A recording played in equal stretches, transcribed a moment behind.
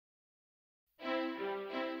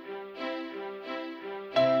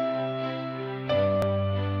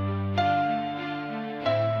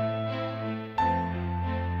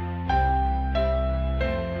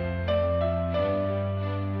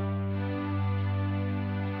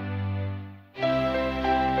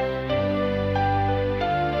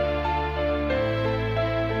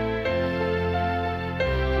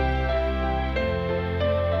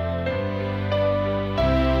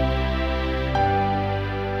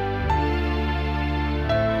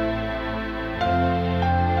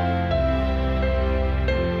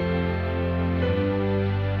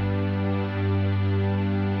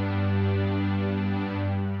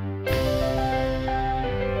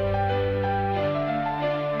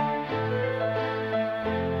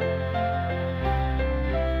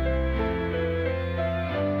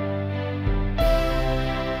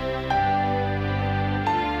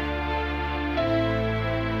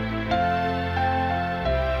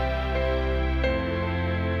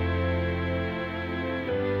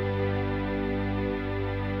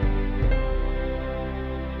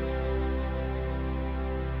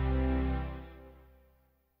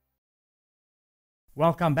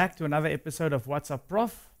Welcome back to another episode of What's Up,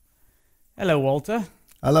 Prof. Hello, Walter.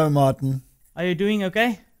 Hello, Martin. Are you doing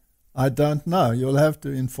okay? I don't know. You'll have to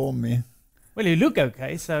inform me. Well, you look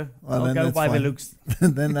okay, so I'll go by the looks.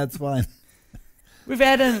 Then that's fine. We've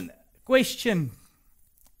had a question.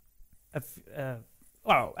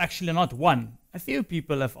 Well, actually not one. A few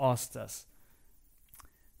people have asked us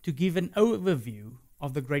to give an overview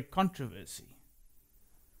of the great controversy.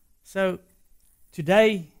 So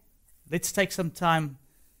today, let's take some time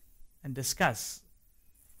and discuss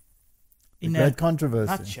in Great controversy.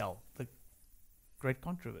 Nutshell the great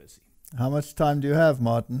controversy. How much time do you have,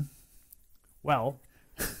 Martin? Well,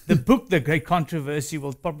 the book, The Great Controversy,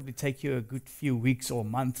 will probably take you a good few weeks or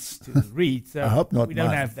months to read. So I hope not. We don't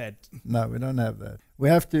have that. No, we don't have that. We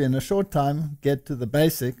have to, in a short time, get to the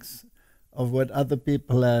basics of what other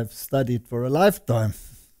people have studied for a lifetime.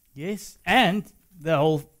 Yes, and the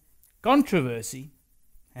whole controversy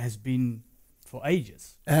has been for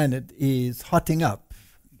ages. And it is hotting up.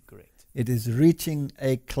 Correct. It is reaching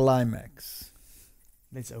a climax.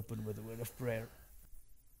 Let's open with a word of prayer.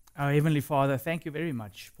 Our Heavenly Father, thank you very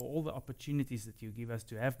much for all the opportunities that you give us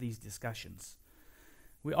to have these discussions.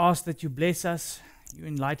 We ask that you bless us, you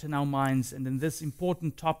enlighten our minds, and in this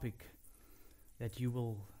important topic, that you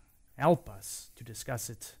will help us to discuss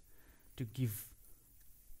it, to give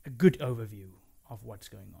a good overview of what's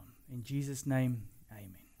going on. In Jesus' name,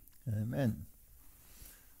 amen. Amen.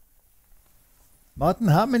 Martin,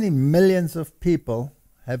 how many millions of people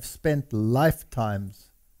have spent lifetimes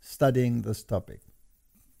studying this topic?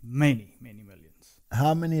 Many, many millions.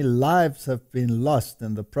 How many lives have been lost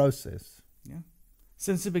in the process? Yeah.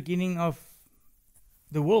 Since the beginning of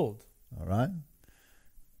the world. All right.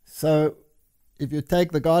 So, if you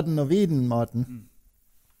take the Garden of Eden, Martin,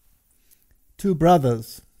 two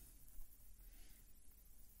brothers,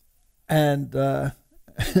 and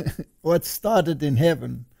what started in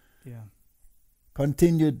heaven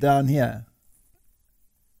continued down here.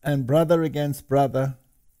 And brother against brother,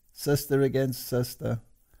 sister against sister,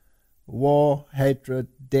 war, hatred,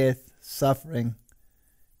 death, suffering.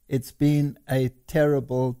 It's been a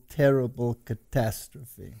terrible, terrible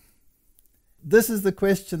catastrophe. This is the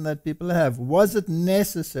question that people have. Was it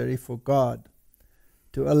necessary for God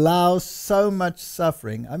to allow so much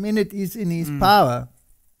suffering? I mean, it is in His power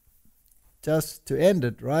just to end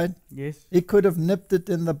it, right? Yes. He could have nipped it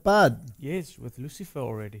in the bud. Yes, with Lucifer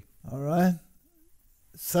already. All right.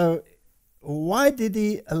 So why did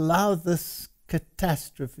He allow this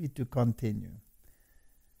catastrophe to continue?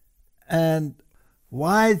 And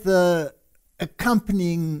why the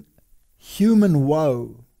accompanying human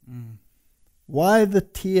woe? Why the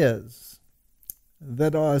tears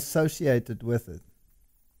that are associated with it?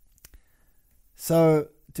 So,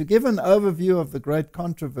 to give an overview of the great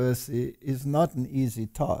controversy is not an easy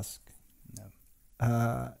task.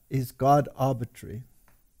 No. Is God arbitrary?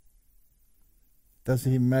 Does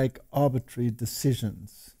He make arbitrary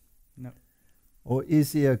decisions? No. Or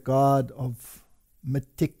is He a God of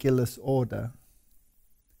meticulous order?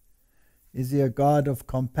 Is He a God of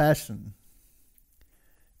compassion?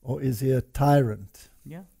 Or is He a tyrant?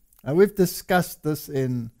 Yeah. Now, we've discussed this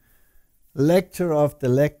in lecture after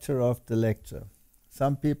lecture after lecture.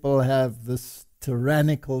 Some people have this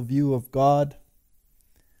tyrannical view of God,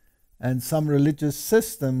 and some religious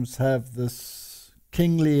systems have this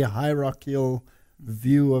kingly, hierarchical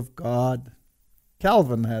view of God.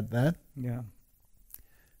 Calvin had that. Yeah.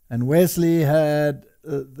 And Wesley had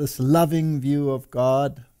this loving view of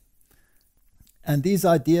God. And these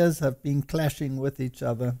ideas have been clashing with each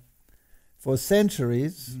other for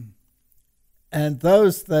centuries. And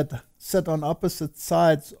those that sit on opposite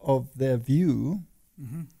sides of their view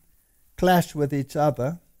clash with each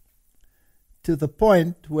other to the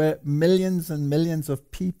point where millions and millions of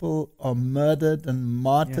people are murdered and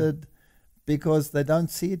martyred because they don't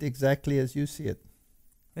see it exactly as you see it.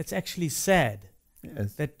 That's actually sad.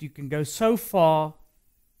 Yes. That you can go so far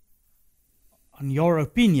on your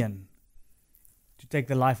opinion to take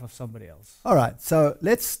the life of somebody else. All right, so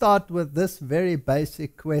let's start with this very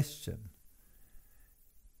basic question.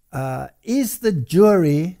 Is the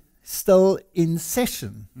jury still in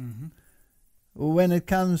session when it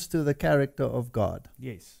comes to the character of God?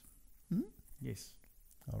 Yes. Yes.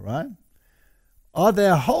 All right. Are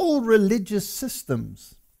there whole religious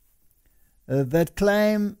systems that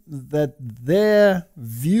claim that their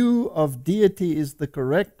view of deity is the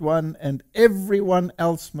correct one and everyone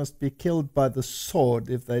else must be killed by the sword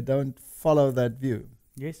if they don't follow that view?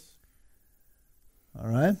 Yes. All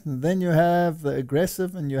right. And then you have the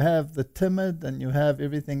aggressive and you have the timid and you have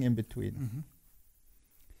everything in between.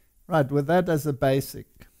 Right. With that as a basic,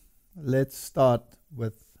 let's start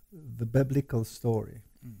with the biblical story.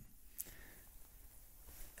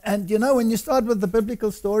 And you know, when you start with the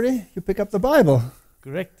biblical story, you pick up the Bible.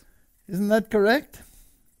 Correct. Isn't that correct?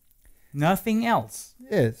 Nothing else.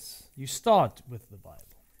 Yes. You start with the Bible.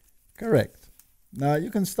 Correct. Now, you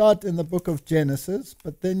can start in the book of Genesis,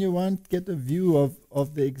 but then you won't get a view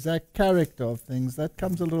of the exact character of things. That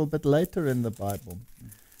comes a little bit later in the Bible.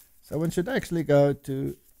 So one should actually go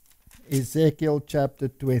to Ezekiel chapter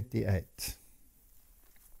 28.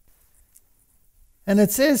 And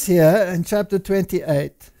it says here in chapter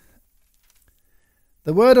 28,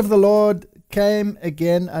 the word of the Lord came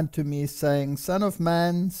again unto me, saying, Son of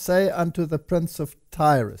man, say unto the prince of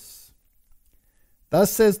Tyrus,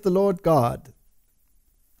 Thus says the Lord God.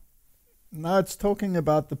 Now it's talking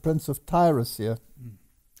about the prince of Tyrus here.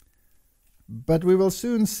 But we will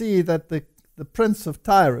soon see that the prince of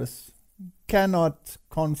Tyrus cannot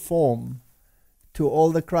conform to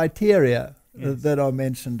all the criteria that are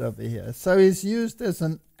mentioned over here. So he's used as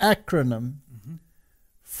an acronym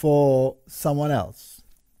for someone else.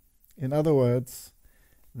 In other words,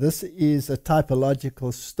 this is a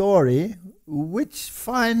typological story which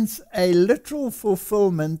finds a literal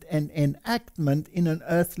fulfillment and enactment in an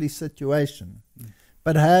earthly situation,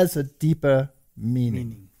 but has a deeper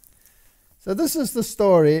meaning. So this is the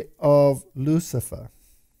story of Lucifer.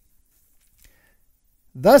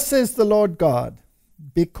 Thus says the Lord God,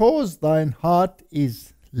 because thine heart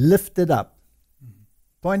is lifted up.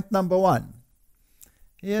 Point number one.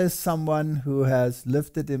 Here's someone who has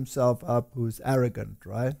lifted himself up, who's arrogant,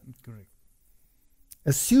 right? Correct.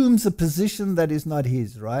 Assumes a position that is not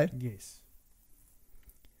his, right? Yes.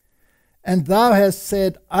 And thou hast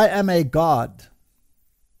said, I am a God.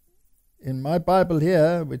 In my Bible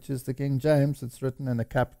here, which is the King James, it's written in a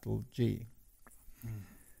capital G.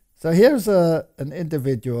 So here's an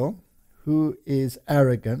individual who is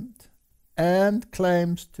arrogant and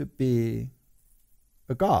claims to be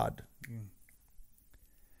a god.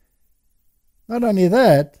 Not only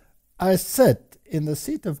that, I sit in the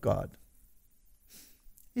seat of God.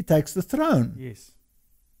 He takes the throne. Yes.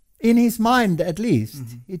 In his mind, at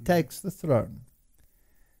least, he takes the throne.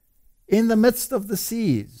 In the midst of the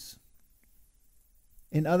seas.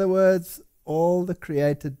 In other words, all the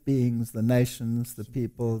created beings, the nations, the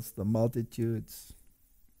peoples, the multitudes.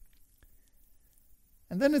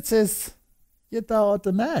 And then it says, yet thou art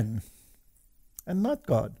a man, and not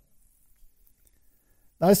God.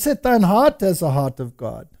 Thou set thine heart as a heart of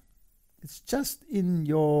God. It's just in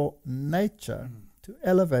your nature to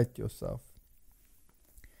elevate yourself.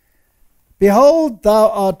 Behold, thou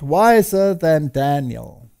art wiser than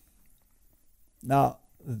Daniel. Now,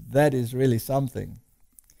 that is really something.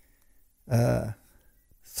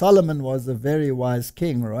 Solomon was a very wise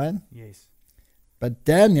king, right? Yes. But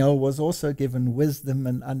Daniel was also given wisdom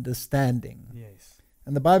and understanding. Yes.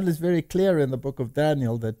 And the Bible is very clear in the book of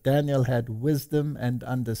Daniel that Daniel had wisdom and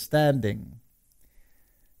understanding.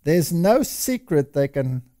 There's no secret they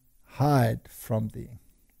can hide from thee.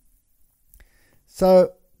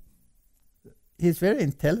 So, he's very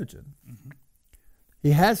intelligent.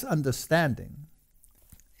 He has understanding.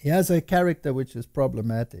 He has a character which is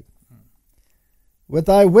problematic. With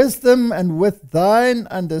thy wisdom and with thine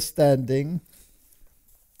understanding,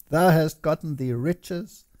 thou hast gotten thee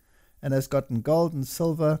riches, and hast gotten gold and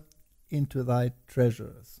silver into thy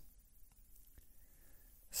treasures.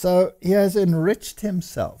 So he has enriched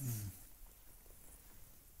himself.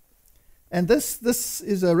 And this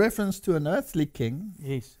is a reference to an earthly king,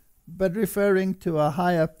 Yes. but referring to a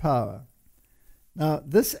higher power. Now,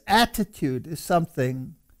 this attitude is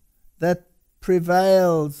something that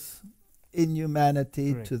prevails in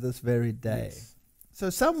humanity Correct. to this very day. Yes. So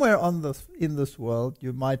somewhere in this world,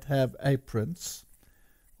 you might have a prince,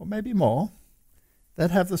 or maybe more, that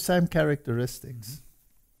have the same characteristics.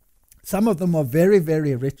 Some of them are very,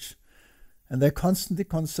 very rich, and they're constantly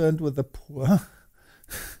concerned with the poor.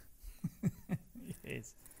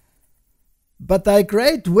 Yes. But thy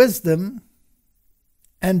great wisdom,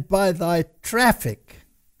 and by thy traffic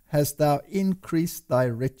hast thou increased thy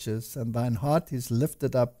riches, and thine heart is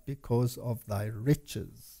lifted up because of thy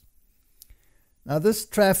riches. Now this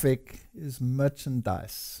traffic is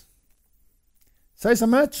merchandise. So he's a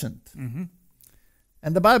merchant.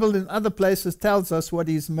 And the Bible in other places tells us what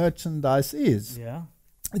his merchandise is. Yeah.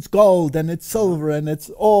 It's gold and it's silver and it's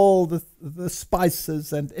all the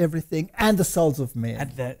spices and everything and the souls of men.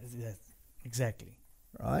 At that, exactly.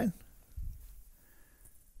 Right?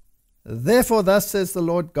 Therefore thus says the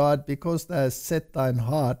Lord God, because thou hast set thine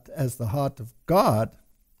heart as the heart of God,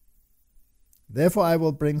 therefore I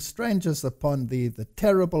will bring strangers upon thee, the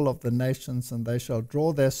terrible of the nations, and they shall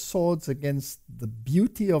draw their swords against the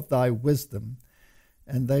beauty of thy wisdom,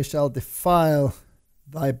 and they shall defile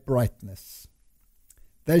thy brightness.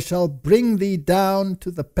 They shall bring thee down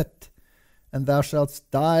to the pit, and thou shalt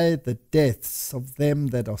die the deaths of them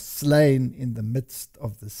that are slain in the midst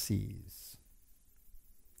of the seas.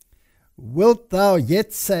 Wilt thou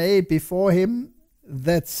yet say before him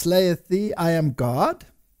that slayeth thee, I am God?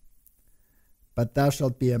 But thou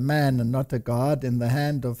shalt be a man and not a God in the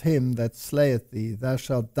hand of him that slayeth thee. Thou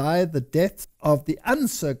shalt die the death of the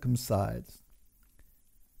uncircumcised.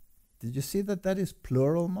 Did you see that is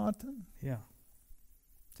plural, Martin? Yeah.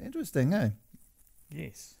 It's interesting, eh?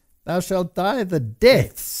 Yes. Thou shalt die the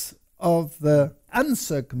deaths of the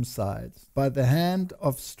uncircumcised by the hand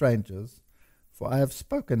of strangers, for I have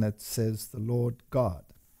spoken it, says the Lord God.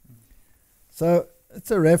 So it's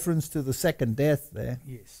a reference to the second death there.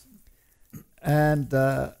 Yes. And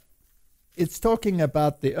it's talking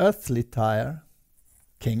about the earthly Tyre,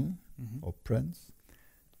 king or prince.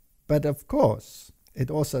 But of course,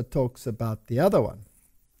 it also talks about the other one.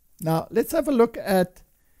 Now, let's have a look at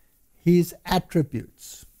his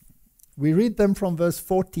attributes. We read them from verse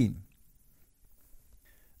 14.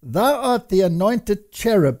 Thou art the anointed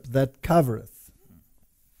cherub that covereth.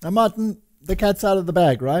 Now, Martin, the cat's out of the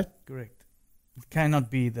bag, right? Correct. It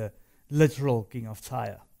cannot be the literal king of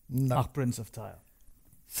Tyre. No. Prince of Tyre.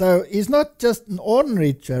 So he's not just an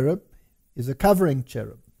ordinary cherub, he's a covering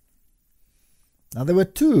cherub. Now there were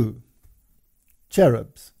two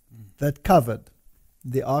cherubs that covered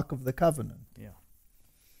the Ark of the Covenant. Yeah.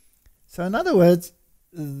 So in other words,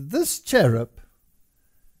 this cherub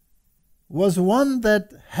was one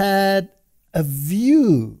that had a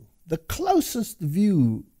view, the closest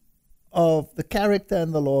view of the character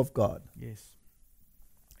and the law of God. Yes.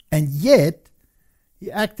 And yet,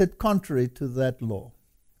 he acted contrary to that law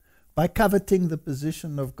by coveting the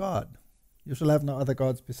position of God. You shall have no other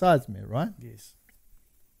gods besides me, right? Yes.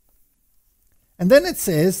 And then it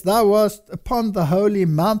says, thou wast upon the holy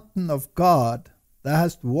mountain of God. Thou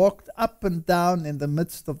hast walked up and down in the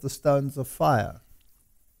midst of the stones of fire.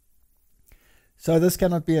 So this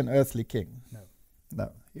cannot be an earthly king.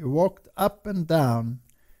 No. He walked up and down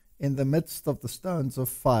in the midst of the stones of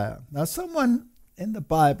fire. Now someone in the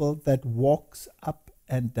Bible that walks up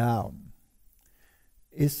and down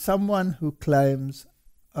is someone who claims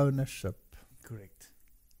ownership. Correct.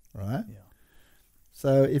 Right? Yeah.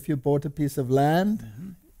 So if you bought a piece of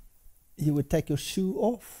land, you would take your shoe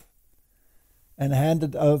off and hand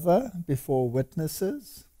it over before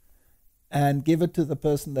witnesses and give it to the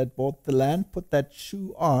person that bought the land, put that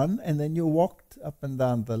shoe on, and then you walked up and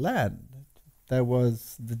down the land. That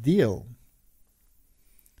was the deal.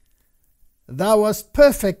 Thou wast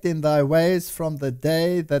perfect in thy ways from the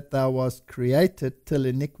day that thou wast created till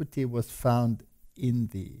iniquity was found in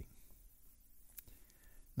thee.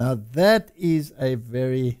 Now that is a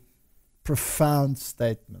very profound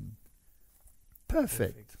statement.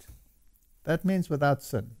 Perfect. That means without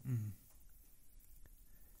sin.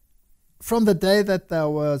 From the day that thou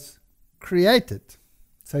was created.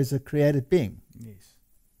 So he's a created being. Yes.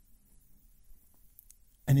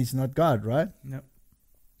 And he's not God, right? No.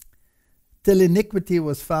 Till iniquity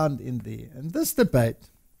was found in thee. And this debate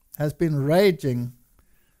has been raging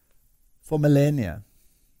for millennia.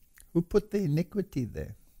 Who put the iniquity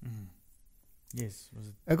there? Yes. Was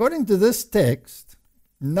it? According to this text,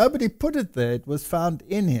 nobody put it there. It was found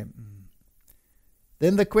in him.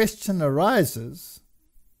 Then the question arises,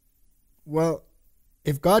 well,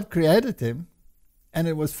 if God created him and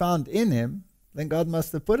it was found in him, then God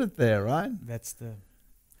must have put it there, right? That's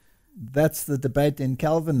the debate in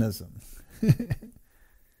Calvinism.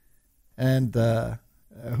 And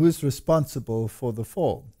who's responsible for the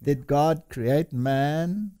fall? Did God create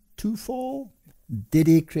man to fall? Did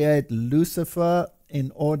he create Lucifer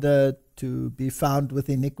in order to be found with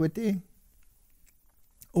iniquity?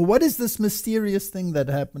 Or what is this mysterious thing that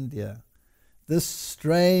happened here? This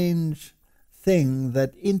strange thing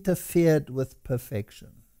that interfered with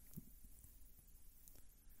perfection.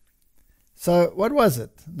 So what was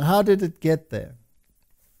it? How did it get there?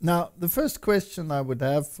 Now, the first question I would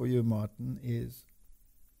have for you, Martin, is,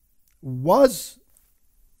 was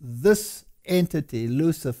this entity,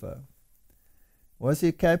 Lucifer, was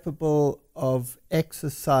he capable of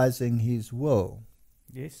exercising his will?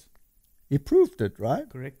 Yes. He proved it, right?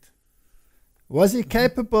 Correct. Was he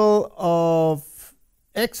capable of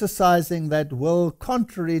exercising that will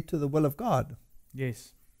contrary to the will of God?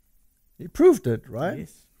 Yes. He proved it, right?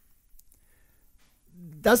 Yes.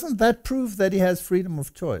 Doesn't that prove that he has freedom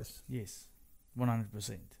of choice? Yes.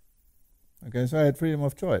 100%. Okay, so he had freedom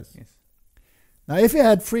of choice. Yes. Now, if he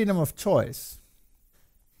had freedom of choice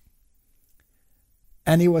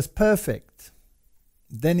and he was perfect,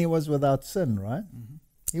 then he was without sin, right?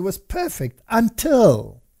 He was perfect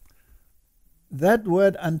until. That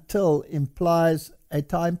word until implies a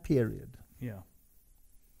time period. Yeah.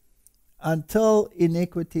 Until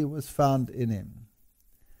iniquity was found in him.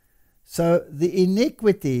 So the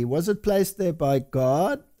iniquity, was it placed there by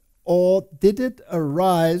God, or did it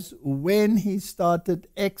arise when he started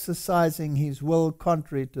exercising his will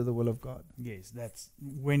contrary to the will of God? Yes, that's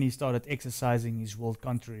when he started exercising his will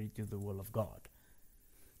contrary to the will of God.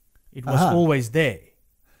 It was always there.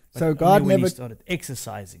 So God when never he started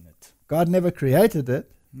exercising it. God never created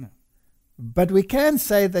it. No. But we can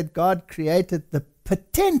say that God created the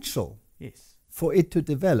potential Yes. for it to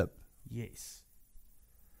develop. Yes.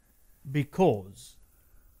 Because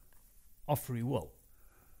of free will.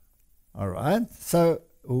 All right. So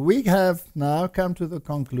we have now come to the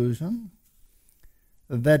conclusion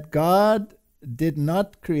that God did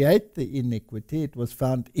not create the iniquity. It was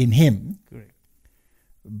found in him. Correct.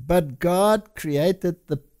 But God created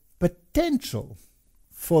the potential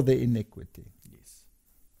for the iniquity. Yes.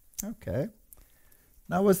 Okay.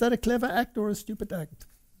 Now, was that a clever act or a stupid act?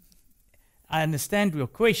 I understand your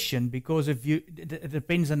question, because if you, it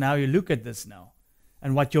depends on how you look at this now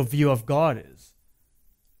and what your view of God is.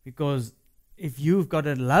 Because if you've got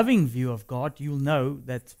a loving view of God, you'll know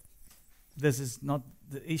that this is not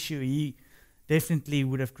the issue. He definitely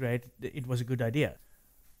would have created, it was a good idea.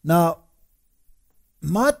 Now,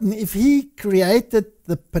 Martin, if he created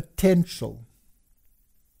the potential,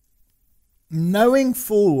 knowing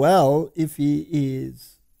full well, if he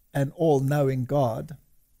is an all-knowing God,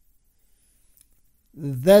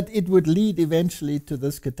 that it would lead eventually to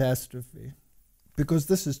this catastrophe, because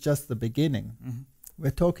this is just the beginning. We're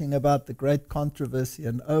talking about the great controversy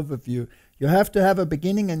and overview. You have to have a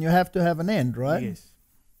beginning and you have to have an end, right? Yes.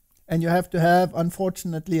 And you have to have,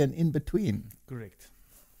 unfortunately, an in-between. Correct.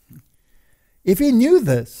 If he knew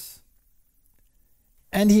this,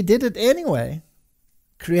 and he did it anyway,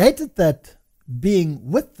 created that being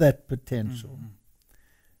with that potential,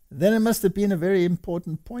 then it must have been a very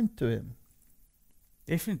important point to him.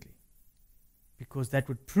 Definitely. Because that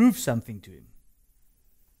would prove something to him.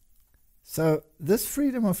 So this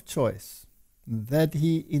freedom of choice that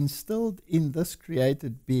he instilled in this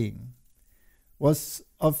created being was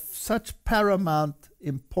of such paramount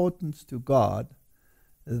importance to God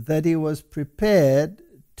that he was prepared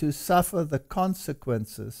to suffer the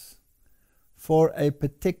consequences for a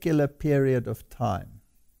particular period of time.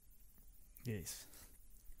 Yes.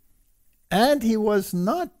 And he was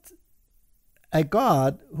not a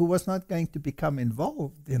God who was not going to become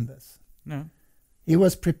involved in this. No. He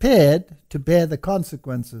was prepared to bear the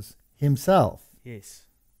consequences himself. Yes.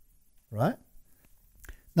 Right?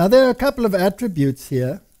 Now there are a couple of attributes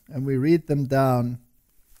here, and we read them down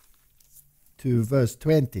to verse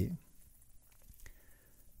 20,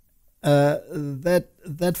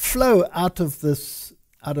 that flow out of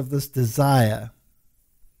this desire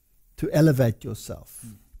to elevate yourself.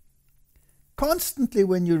 Constantly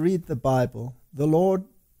when you read the Bible, the Lord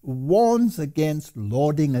warns against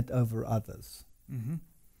lording it over others.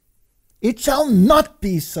 It shall not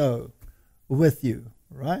be so with you,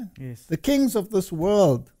 right? Yes. The kings of this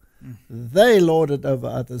world, they lord it over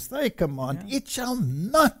others. They command. Yeah. It shall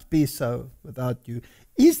not be so without you.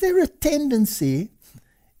 Is there a tendency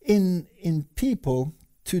in people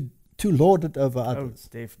to lord it over others?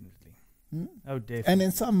 Oh, definitely. Oh, definitely. And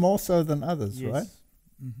in some more so than others, yes. right?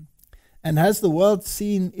 And has the world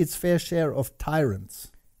seen its fair share of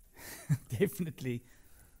tyrants? Definitely.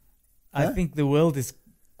 I think the world is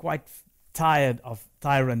quite tired of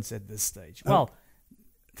tyrants at this stage. Well,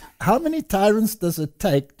 how many tyrants does it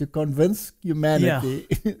take to convince humanity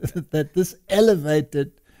that this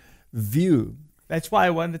elevated view? That's why I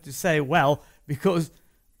wanted to say, well, because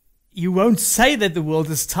you won't say that the world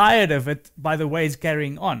is tired of it by the way it's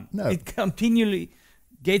carrying on. No. It continually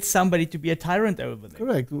gets somebody to be a tyrant over them.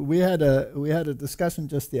 Correct. We had a discussion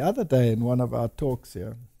just the other day in one of our talks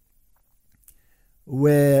here,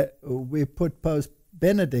 where we put Pope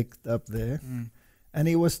Benedict up there, and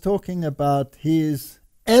he was talking about his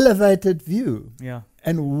elevated view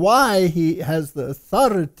and why he has the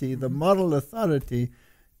authority, the moral authority,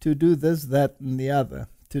 to do this, that, and the other,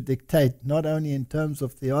 to dictate not only in terms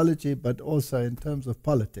of theology but also in terms of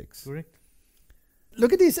politics. Correct.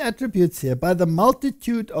 Look at these attributes here. By the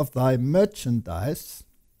multitude of thy merchandise,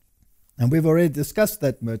 and we've already discussed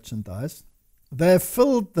that merchandise, they have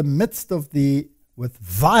filled the midst of thee with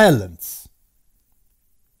violence.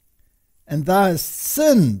 And thou hast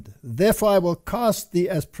sinned, therefore I will cast thee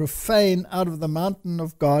as profane out of the mountain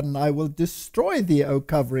of God, and I will destroy thee, O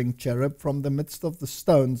covering cherub, from the midst of the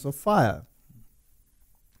stones of fire.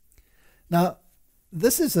 Now,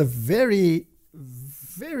 this is a very,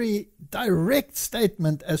 very direct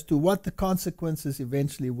statement as to what the consequences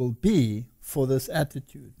eventually will be for this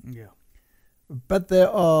attitude. Yeah. But there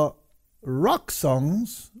are rock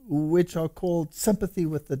songs which are called Sympathy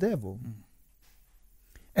with the Devil.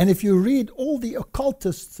 And if you read all the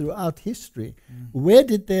occultists throughout history, where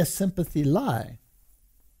did their sympathy lie?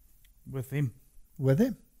 With him. With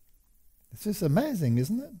him. This is amazing,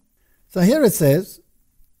 isn't it? So here it says,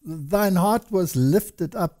 thine heart was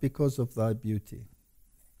lifted up because of thy beauty.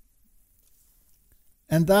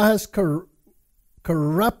 And thou hast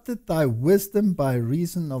corrupted thy wisdom by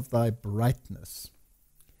reason of thy brightness.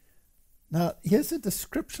 Now, here's a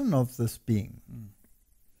description of this being.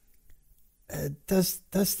 Does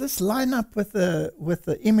this line up with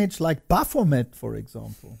the image like Baphomet, for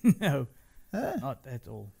example? No, not at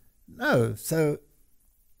all. No. So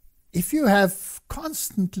if you have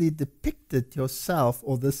constantly depicted yourself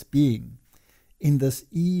or this being in this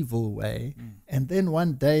evil way, and then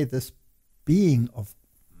one day this being of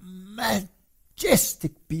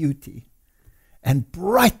majestic beauty and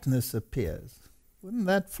brightness appears, wouldn't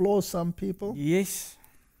that floor some people? Yes,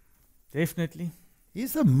 definitely.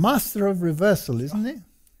 He's a master of reversal, isn't he?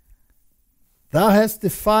 Thou hast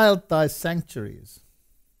defiled thy sanctuaries.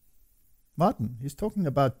 Martin, he's talking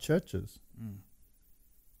about churches.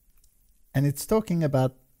 And it's talking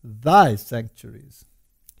about thy sanctuaries,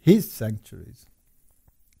 his sanctuaries.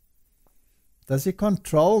 Does he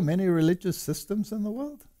control many religious systems in the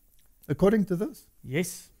world, according to this?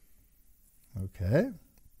 Yes. Okay.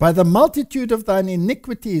 By the multitude of thine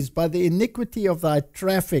iniquities, by the iniquity of thy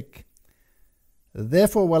traffic,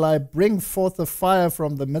 therefore will I bring forth a fire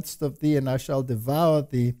from the midst of thee, and I shall devour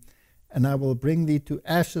thee, and I will bring thee to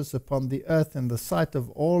ashes upon the earth in the sight of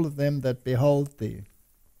all of them that behold thee.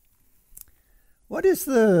 What is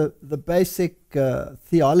the basic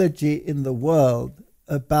theology in the world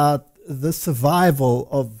about the survival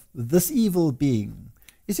of this evil being?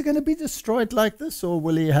 Is he going to be destroyed like this, or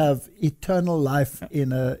will he have eternal life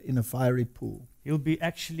in a fiery pool? He'll be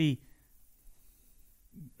actually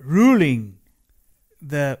ruling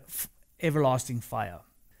the everlasting fire.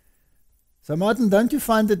 So, Martin, don't you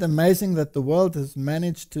find it amazing that the world has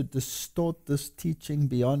managed to distort this teaching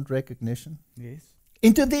beyond recognition? Yes.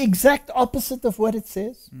 Into the exact opposite of what it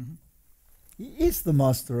says? He is the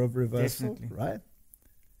master of reversal, Definitely. right?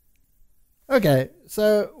 Okay,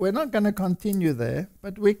 so we're not going to continue there,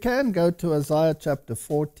 but we can go to Isaiah chapter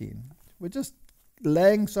 14. We're just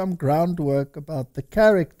laying some groundwork about the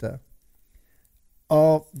character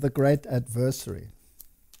of the great adversary,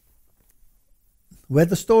 where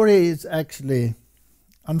the story is actually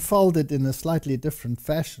unfolded in a slightly different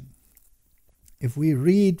fashion. If we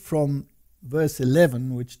read from verse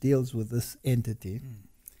 11, which deals with this entity,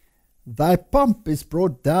 thy pomp is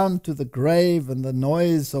brought down to the grave, and the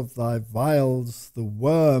noise of thy vials, the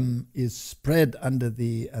worm is spread under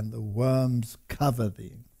thee, and the worms cover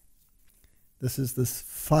thee. This is this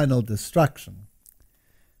final destruction.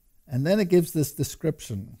 And then it gives this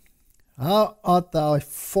description. How art thou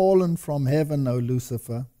fallen from heaven, O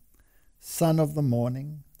Lucifer, son of the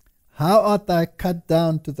morning? How art thou cut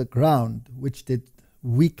down to the ground, which did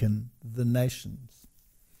weaken the nations?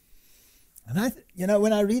 And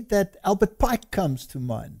when I read that, Albert Pike comes to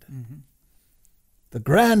mind. The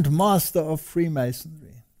Grand Master of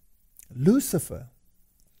Freemasonry, Lucifer.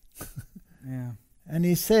 Yeah. And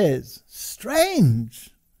he says,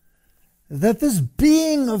 strange that this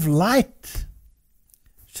being of light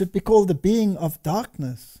should be called the being of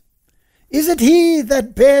darkness. Is it he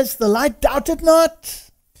that bears the light? Doubt it not.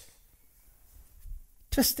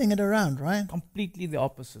 Twisting it around, right? Completely the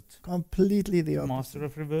opposite. Completely the opposite. Master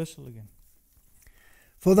of reversal again.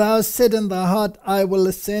 For thou hast said in thy heart, I will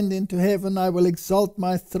ascend into heaven, I will exalt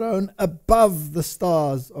my throne above the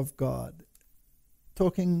stars of God.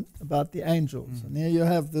 Talking about the angels. And here you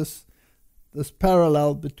have this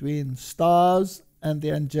parallel between stars and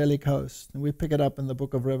the angelic host. And we pick it up in the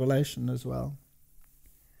book of Revelation as well.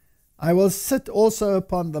 I will sit also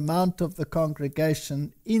upon the mount of the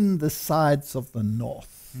congregation in the sides of the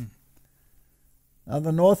north. Now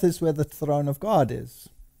the north is where the throne of God is.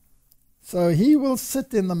 So he will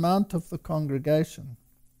sit in the mount of the congregation.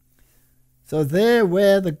 So there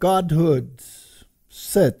where the Godhood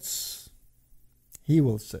sits, he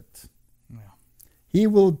will sit. Yeah. He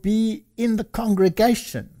will be in the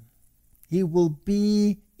congregation. He will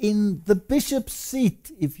be in the bishop's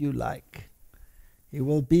seat, if you like. He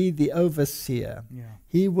will be the overseer. Yeah.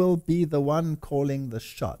 He will be the one calling the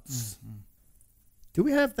shots. Do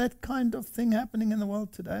we have that kind of thing happening in the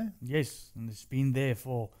world today? Yes, and it's been there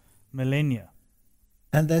for millennia.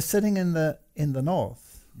 And they're sitting in the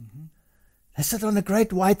north. They sit on a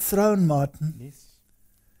great white throne, Martin, Yes.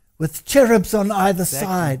 with cherubs on either Exactly.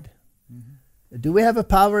 side. Do we have a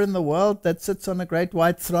power in the world that sits on a great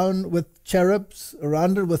white throne with cherubs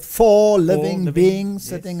around it, with four living beings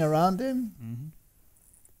sitting around him? Mm-hmm.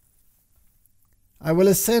 I will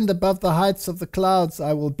ascend above the heights of the clouds.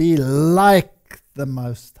 I will be like the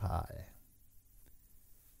Most High.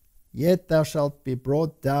 Yet thou shalt be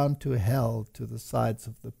brought down to hell, to the sides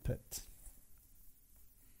of the pit.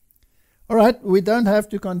 All right, we don't have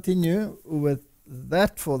to continue with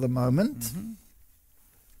that for the moment. Mm-hmm.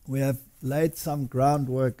 We have laid some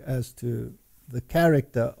groundwork as to the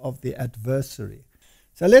character of the adversary.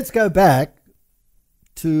 So let's go back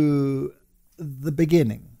to the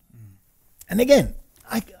beginning. And again,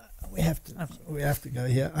 we have to go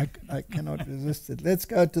here. I cannot resist it. Let's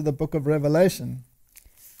go to the book of Revelation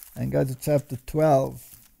and go to chapter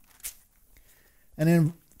 12. And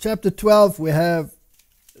in chapter 12 we have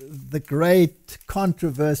the great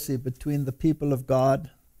controversy between the people of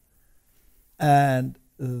God and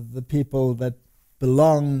the people that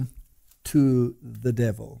belong to the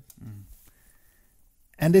devil.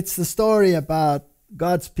 And it's the story about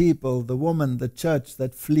God's people, the woman, the church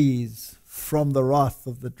that flees from the wrath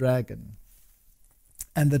of the dragon.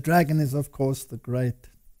 And the dragon is, of course, the great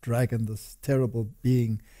dragon, this terrible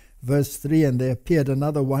being. Verse 3, and there appeared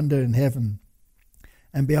another wonder in heaven.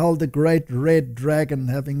 And behold, a great red dragon,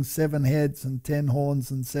 having 7 heads and 10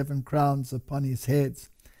 horns and 7 crowns upon his heads.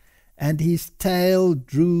 And his tail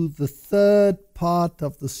drew the 3rd part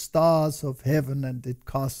of the stars of heaven, and did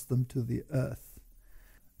cast them to the earth.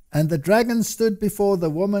 And the dragon stood before the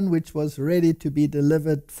woman, which was ready to be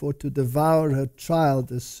delivered, for to devour her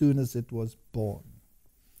child as soon as it was born.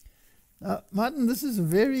 Now, Martin, this is a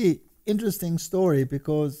very interesting story,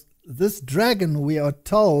 because this dragon, we are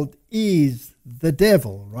told, is the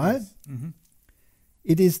devil, right? Yes. Mm-hmm.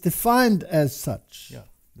 It is defined as such. Yeah,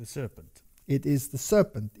 the serpent. It is the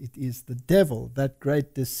serpent. It is the devil, that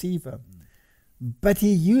great deceiver. But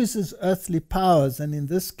he uses earthly powers, and in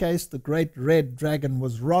this case the great red dragon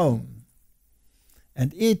was Rome.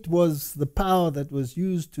 And it was the power that was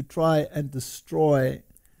used to try and destroy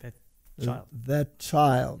that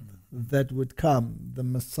child that would come, the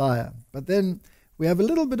Messiah. But then we have a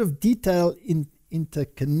little bit of detail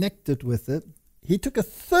interconnected with it. He took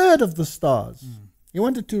 1/3 of the stars. He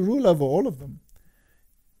wanted to rule over all of them.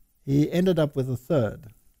 He ended up with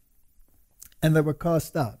 1/3. And they were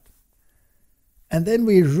cast out. And then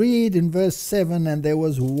we read in verse 7, and there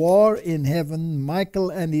was war in heaven, Michael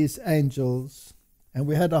and his angels. And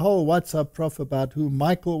we had a whole WhatsApp prof about who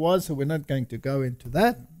Michael was, so we're not going to go into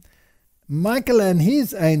that. Michael and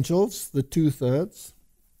his angels, the 2/3,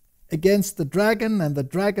 against the dragon, and the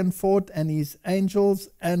dragon fought and his angels,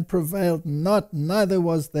 and prevailed not, neither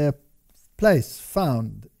was their place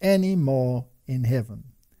found any more in heaven.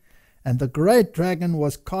 And the great dragon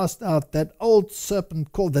was cast out, that old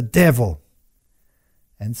serpent called the devil,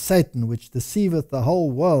 and Satan, which deceiveth the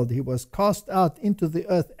whole world. He was cast out into the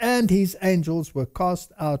earth, and his angels were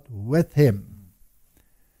cast out with him.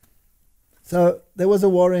 So there was a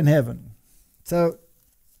war in heaven. So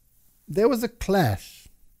there was a clash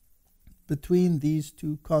between these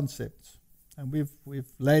two concepts. And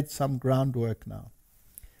we've laid some groundwork now.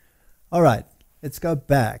 All right, let's go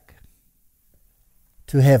back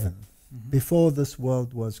to heaven, before this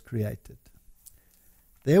world was created.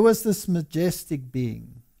 There was this majestic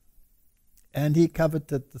being, and he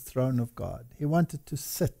coveted the throne of God. He wanted to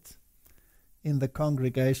sit in the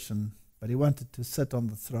congregation, but he wanted to sit on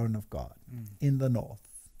the throne of God in the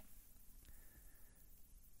north.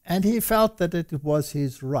 And he felt that it was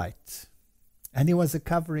his right. And he was a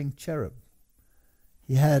covering cherub.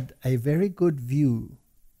 He had a very good view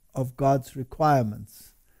of God's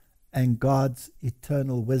requirements and God's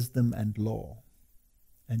eternal wisdom and law.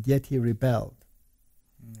 And yet he rebelled.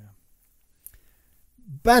 Yeah.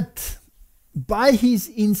 But by his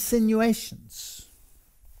insinuations,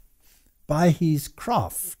 by his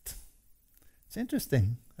craft, it's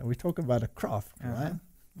interesting that we talk about a craft, right?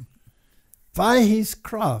 By his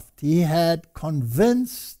craft, he had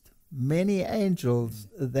convinced many angels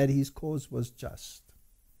that his cause was just.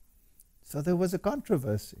 So there was a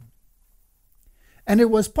controversy. And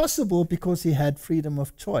it was possible because he had freedom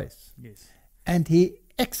of choice. Yes. And he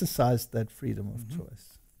exercised that freedom of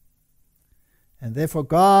choice. And therefore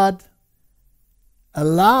God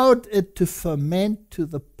allowed it to ferment to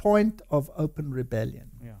the point of open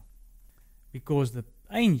rebellion. Yeah. Because the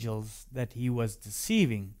angels that he was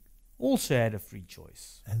deceiving also had a free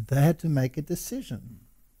choice. And they had to make a decision.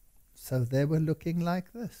 So they were looking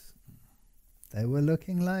like this. They were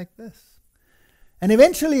looking like this. And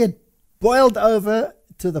eventually it boiled over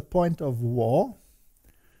to the point of war,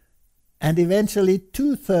 and eventually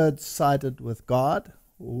 2/3 sided with God,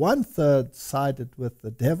 1/3 sided with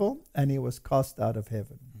the devil, and he was cast out of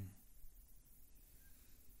heaven.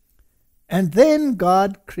 And then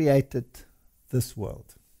God created this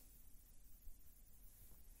world.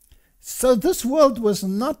 So this world was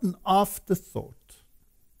not an afterthought.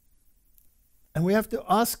 And we have to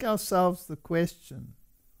ask ourselves the question,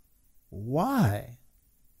 why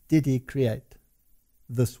did he create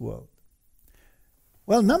this world?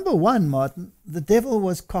 Well, number one, Martin, the devil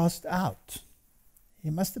was cast out. He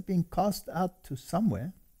must have been cast out to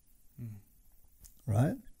somewhere.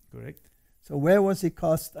 Right? Correct. So where was he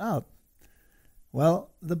cast out?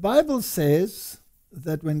 Well, the Bible says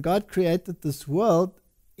that when God created this world,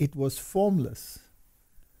 it was formless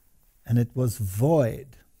and it was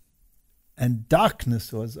void, and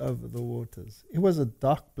darkness was over the waters. It was a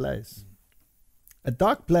dark place. A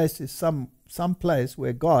dark place is some place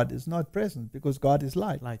where God is not present, because God is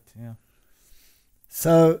light. Light, yeah.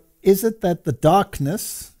 So is it that the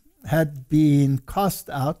darkness had been cast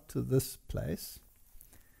out to this place?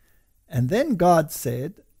 And then God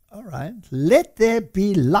said, all right, let there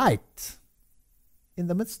be light in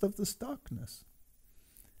the midst of this darkness.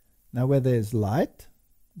 Now where there is light,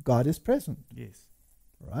 God is present. Yes.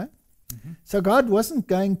 Right? Mm-hmm. So God wasn't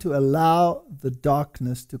going to allow the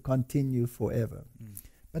darkness to continue forever.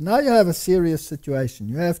 But now you have a serious situation.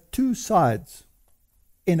 You have two sides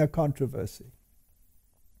in a controversy.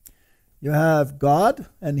 You have God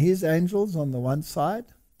and his angels on the one side,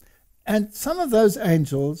 and some of those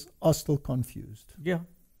angels are still confused. Yeah.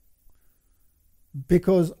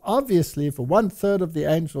 Because obviously if 1/3 of the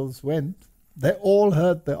angels went, they all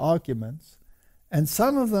heard the arguments, and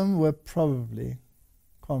some of them were probably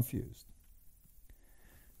confused.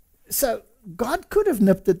 So God could have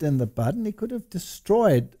nipped it in the bud, and he could have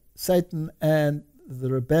destroyed Satan and the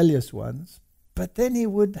rebellious ones, but then he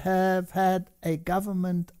would have had a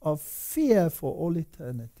government of fear for all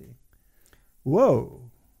eternity.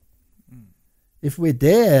 Whoa. If we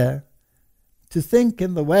dare to think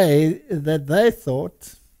in the way that they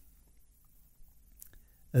thought,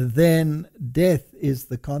 then death is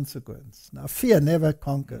the consequence. Now, fear never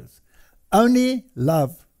conquers. Only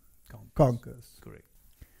love conquers. Correct.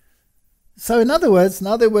 So in other words,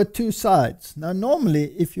 now there were two sides. Now normally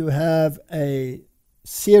if you have a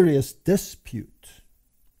serious dispute,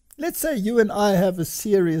 let's say you and I have a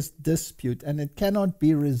serious dispute and it cannot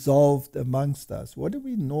be resolved amongst us, what do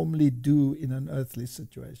we normally do in an earthly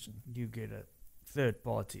situation? You get a third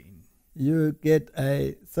party. You get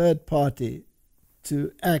a third party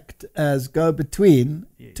to act as go-between,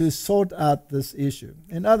 yes, to sort out this issue.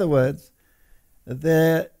 In other words,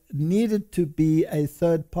 there needed to be a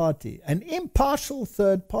third party, an impartial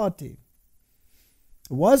third party.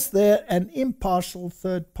 Was there an impartial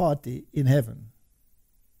third party in heaven?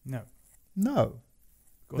 No. No.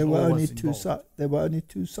 There were only two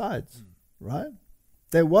sides, right?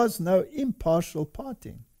 There was no impartial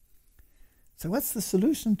party. So what's the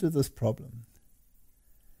solution to this problem?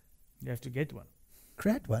 You have to get one.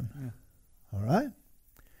 Create one. Yeah. All right.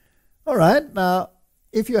 All right. Now,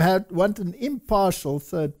 if you want an impartial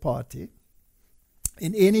third party,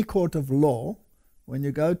 in any court of law, when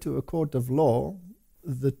you go to a court of law,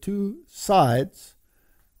 the two sides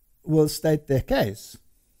will state their case.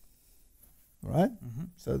 Right? Mm-hmm.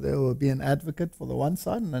 So there will be an advocate for the one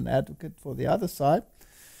side and an advocate for the other side.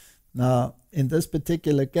 Now, in this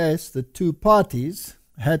particular case, the two parties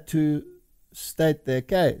had to state their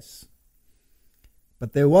case.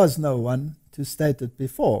 But there was no one to state it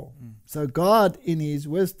before. So God, in his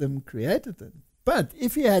wisdom, created it. But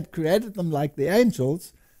if he had created them like the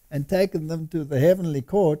angels and taken them to the heavenly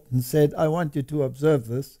court and said, I want you to observe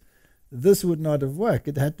this, this would not have worked.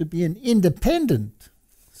 It had to be an independent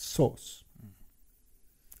source.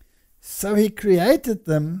 So he created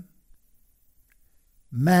them,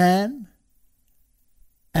 man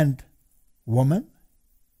and woman,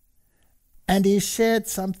 and he shared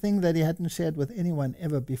something that he hadn't shared with anyone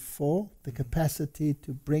ever before, the capacity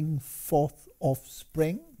to bring forth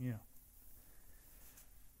offspring. Yeah.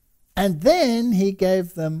 And then he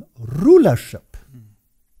gave them rulership.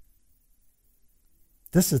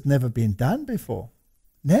 This has never been done before.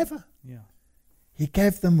 Never. Yeah. He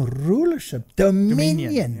gave them rulership,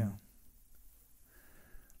 dominion. Yeah.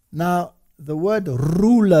 Now, the word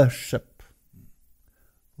rulership,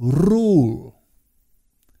 rule,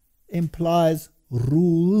 implies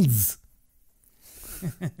rules.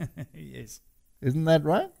 Yes. Isn't that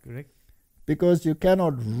right? Correct. Because you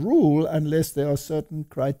cannot rule unless there are certain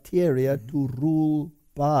criteria to rule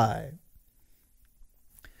by.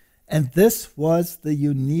 And this was the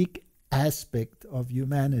unique aspect of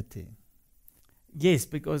humanity. Yes,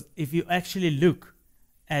 because if you actually look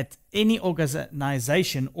at any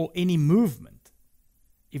organization or any movement,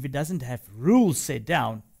 if it doesn't have rules set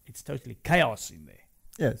down, it's totally chaos in there.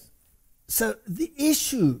 Yes. So the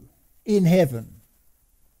issue in heaven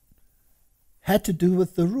had to do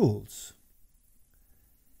with the rules.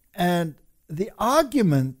 And the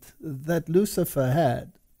argument that Lucifer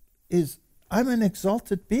had is, I'm an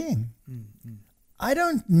exalted being. I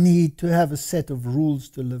don't need to have a set of rules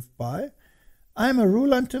to live by. I'm a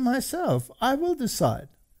rule unto myself. I will decide.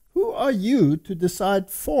 Who are you to decide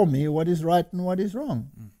for me what is right and what is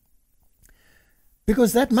wrong?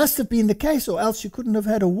 Because that must have been the case, or else you couldn't have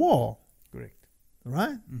had a war. Correct.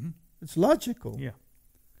 Right? It's logical. Yeah.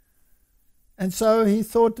 And so he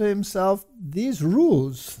thought to himself, these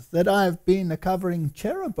rules that I've been a covering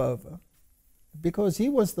cherub over, because he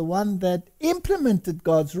was the one that implemented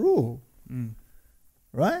God's rule.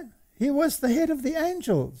 Right? He was the head of the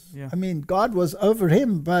angels. Yeah. I mean, God was over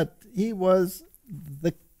him, but he was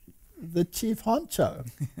the chief honcho.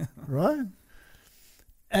 Right?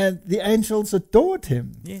 And the angels adored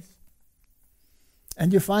him. Yes.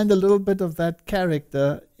 And you find a little bit of that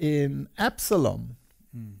character in Absalom.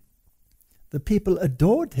 The people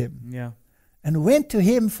adored him. Yeah. And went to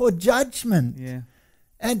him for judgment. Yeah.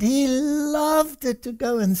 And he loved it to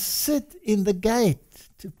go and sit in the gate,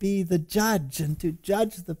 to be the judge and to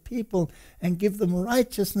judge the people and give them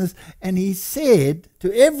righteousness. And he said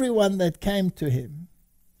to everyone that came to him,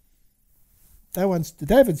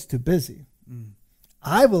 David's too busy.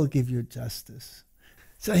 I will give you justice.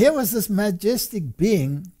 So here was this majestic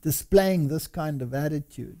being displaying this kind of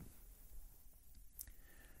attitude.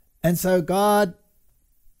 And so God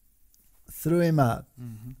threw him out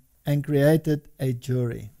and created a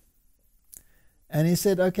jury. And he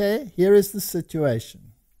said, okay, here is the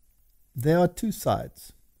situation. There are two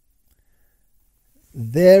sides.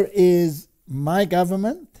 There is my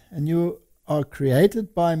government, and you are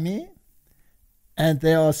created by me, and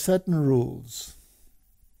there are certain rules.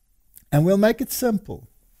 And we'll make it simple.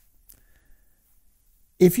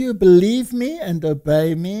 If you believe me and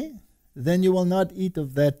obey me, then you will not eat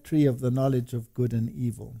of that tree of the knowledge of good and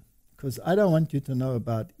evil. Because I don't want you to know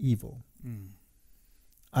about evil.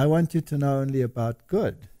 I want you to know only about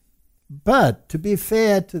good. But to be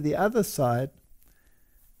fair to the other side,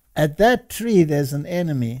 at that tree there's an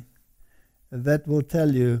enemy that will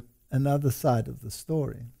tell you another side of the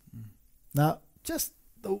story. Now, just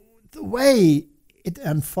the way it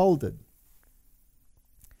unfolded.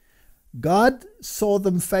 God saw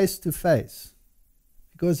them face to face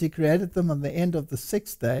because he created them on the end of the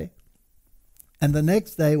 6th day, and the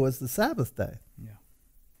next day was the Sabbath day. Yeah.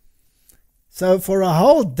 So for a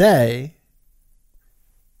whole day,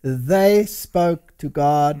 they spoke to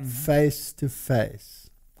God face to face.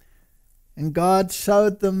 And God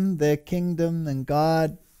showed them their kingdom, and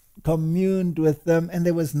God communed with them, and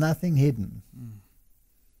there was nothing hidden.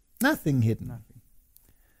 Nothing hidden. Nothing.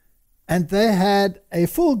 And they had a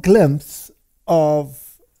full glimpse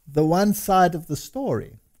of the one side of the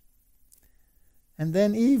story. And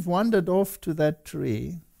then Eve wandered off to that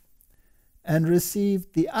tree and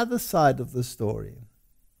received the other side of the story.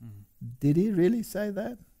 Did he really say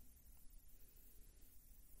that?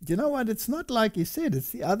 You know what? It's not like he said.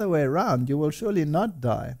 It's the other way around. You will surely not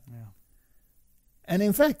die. Yeah. And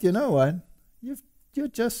in fact, you know what? You're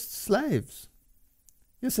just slaves.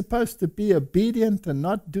 You're supposed to be obedient and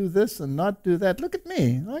not do this and not do that. Look at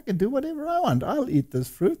me. I can do whatever I want. I'll eat this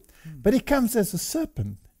fruit. But he comes as a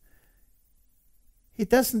serpent. He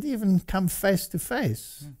doesn't even come face to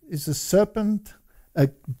face. Is a serpent a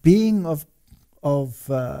being of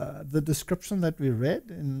the description that we read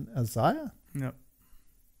in Isaiah? No.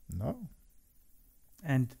 No.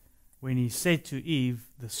 And when he said to Eve,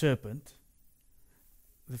 the serpent,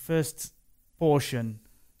 the first portion,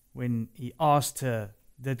 when he asked her,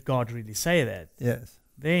 did God really say that? Yes.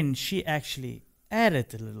 Then she actually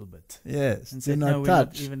added a little bit. Yes. And Do said, not no,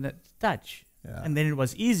 touch. we're not even touch. Yeah. And then it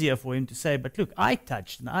was easier for him to say, but look, I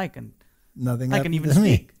touched and I can Nothing even to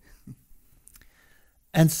me. speak.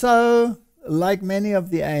 And so, like many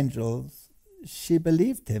of the angels, she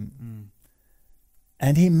believed him.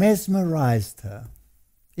 And he mesmerized her.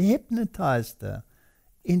 He hypnotized her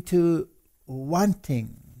into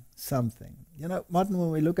wanting something. You know, Martin,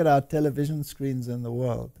 when we look at our television screens in the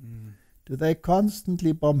world, do they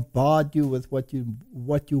constantly bombard you with what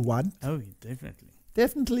you want? Oh, definitely.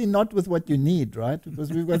 Definitely not with what you need, right?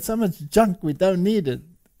 Because we've got so much junk, we don't need it.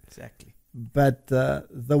 Exactly. But the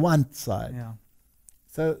want side. Yeah,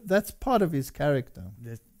 So that's part of his character.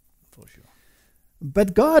 that's for sure.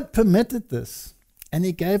 But God permitted this, and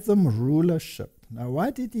he gave them rulership. Now,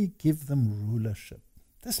 why did he give them rulership?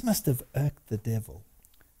 This must have irked the devil.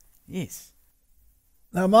 Yes.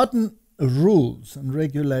 Now, modern rules and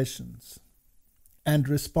regulations and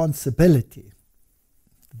responsibility,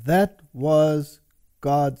 that was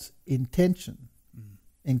God's intention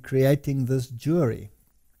in creating this jury.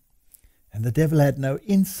 And the devil had no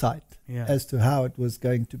insight as to how it was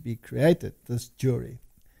going to be created, this jury.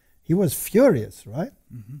 He was furious, right?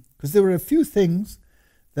 Because there were a few things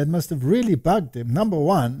that must have really bugged him. Number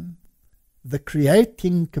one, the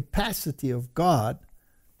creating capacity of God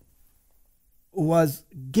was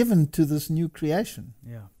given to this new creation.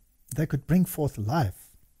 Yeah. They could bring forth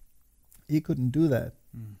life. He couldn't do that.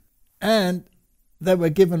 And they were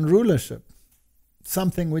given rulership,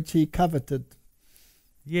 something which he coveted.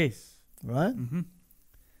 Yes. Right?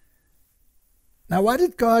 Now, why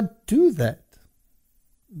did God do that?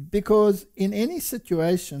 Because in any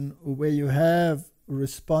situation where you have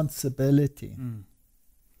responsibility,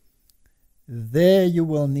 there you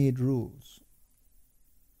will need rules.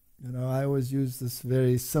 You know, I always use this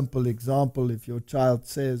very simple example. If your child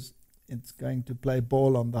says it's going to play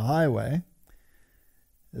ball on the highway,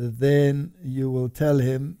 then you will tell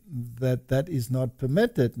him that that is not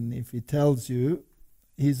permitted. And if he tells you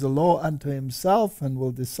he's a law unto himself and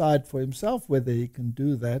will decide for himself whether he can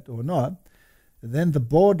do that or not, then the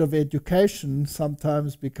board of education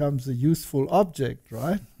sometimes becomes a useful object,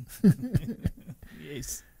 right?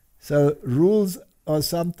 Yes. So rules are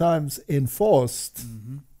sometimes enforced,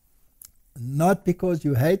 not because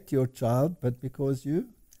you hate your child, but because you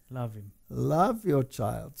love him. Love your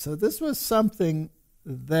child. So this was something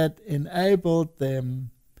that enabled them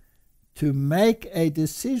to make a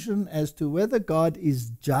decision as to whether God is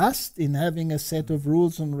just in having a set of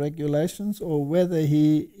rules and regulations or whether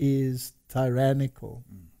he is tyrannical.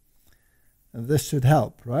 And this should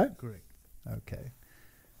help, right? Correct. Okay.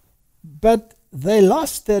 But they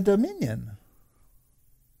lost their dominion.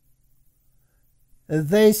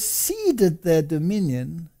 They ceded their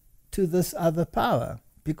dominion to this other power,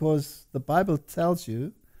 because the Bible tells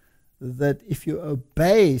you that if you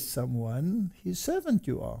obey someone, his servant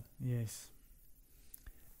you are. Yes.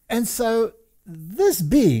 And so this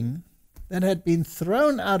being that had been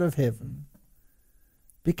thrown out of heaven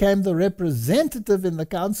became the representative in the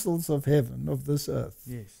councils of heaven of this earth.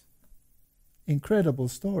 Yes. Incredible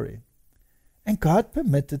story. And God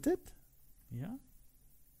permitted it. Yeah.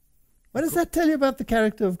 What does that tell you about the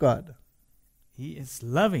character of God? He is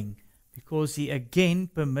loving because he again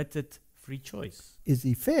permitted free choice. Is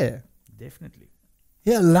he fair? Definitely.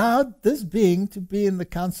 He allowed this being to be in the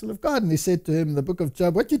council of God. And he said to him in the book of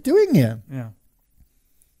Job, what are you doing here? Yeah.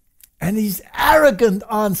 And his arrogant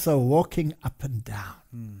answer, walking up and down.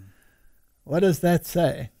 What does that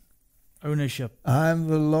say? Ownership. I am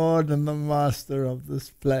the Lord and the master of this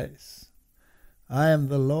place. I am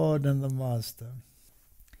the Lord and the master.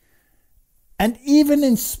 And even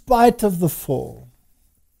in spite of the fall,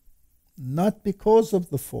 not because of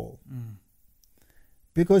the fall,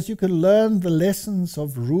 because you can learn the lessons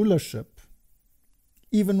of rulership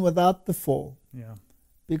even without the fall. Yeah.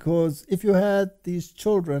 Because if you had these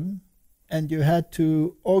children and you had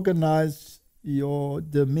to organize your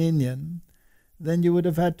dominion, then you would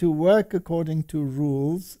have had to work according to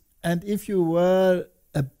rules. And if you were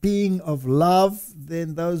a being of love,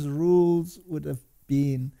 then those rules would have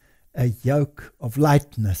been a yoke of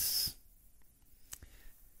lightness.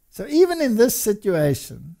 So even in this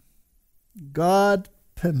situation, God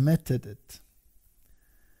permitted it.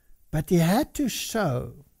 But he had to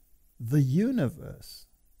show the universe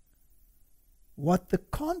what the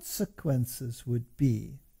consequences would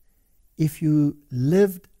be if you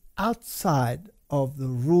lived outside of the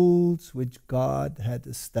rules which God had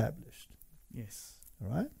established. Yes.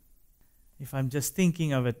 Right? If I'm just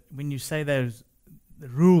thinking of it, when you say those the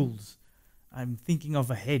rules, I'm thinking of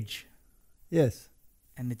a hedge. Yes.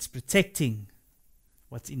 And it's protecting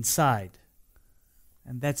what's inside.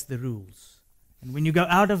 And that's the rules. And when you go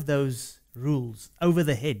out of those rules, over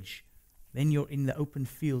the hedge, then you're in the open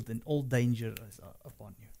field and all danger is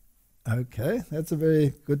upon you. Okay, that's a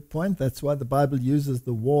very good point. That's why the Bible uses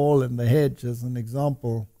the wall and the hedge as an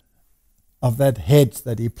example of that hedge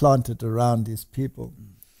that he planted around his people.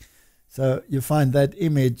 So you find that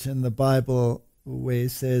image in the Bible where he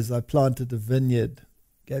says, I planted a vineyard,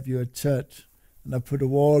 gave you a church, and I put a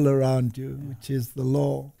wall around you, which is the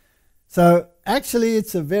law. So actually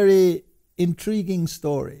it's a very intriguing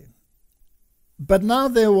story. But now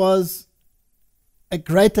there was a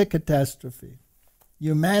greater catastrophe.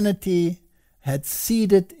 Humanity had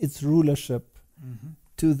ceded its rulership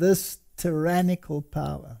to this tyrannical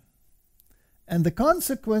power. And the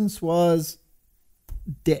consequence was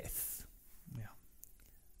death. Yeah.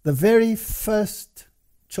 the very first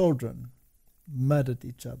children murdered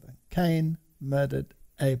each other. Cain murdered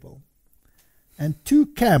Abel. And 2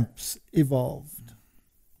 camps evolved.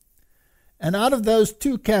 And out of those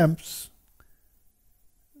 2 camps,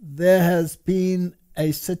 there has been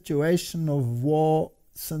a situation of war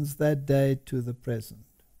since that day to the present.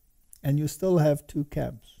 And you still have 2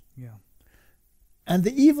 camps. Yeah. And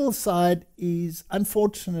the evil side is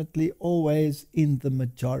unfortunately always in the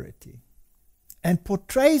majority and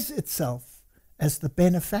portrays itself as the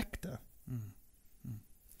benefactor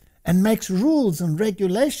and makes rules and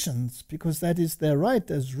regulations because that is their right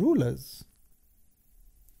as rulers.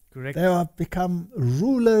 Correct. They have become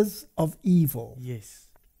rulers of evil. Yes.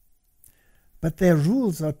 But their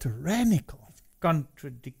rules are tyrannical.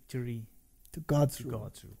 Contradictory to God's to rule.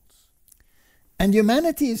 God's rules. And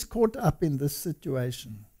humanity is caught up in this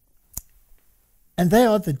situation. And they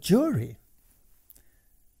are the jury.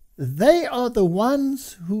 They are the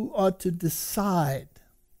ones who are to decide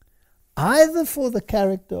either for the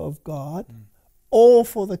character of God or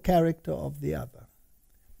for the character of the other.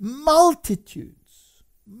 Multitudes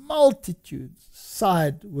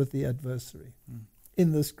side with the adversary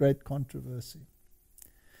in this great controversy.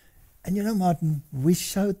 And you know, Martin, we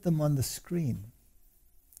showed them on the screen.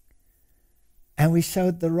 And we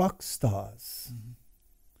showed the rock stars.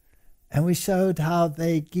 And we showed how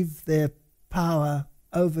they give their power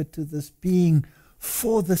over to this being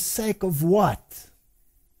for the sake of what?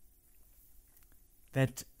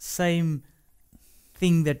 That same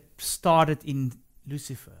thing that started in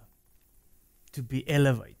Lucifer, to be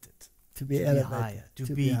elevated, To be to elevated. be higher, to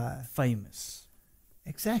be be higher. famous.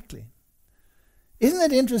 Exactly. Isn't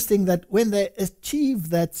it interesting that when they achieve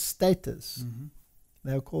that status,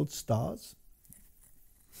 they are called stars?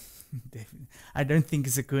 Definitely. I don't think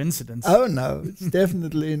it's a coincidence. Oh no, it's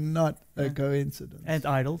definitely not a coincidence. And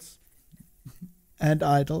idols. And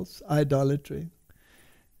idols, idolatry.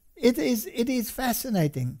 It is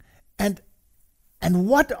fascinating. And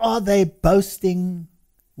what are they boasting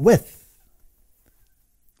with?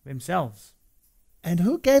 Themselves. And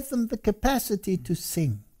who gave them the capacity to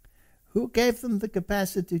sing? Who gave them the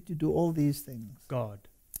capacity to do all these things? God.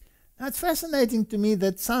 Now it's fascinating to me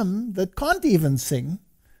that some that can't even sing,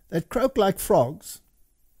 that croak like frogs,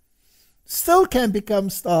 still can become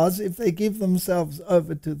stars if they give themselves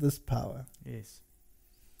over to this power. Yes.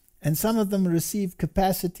 And some of them receive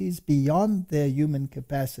capacities beyond their human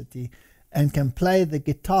capacity and can play the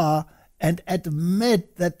guitar and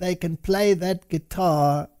admit that they can play that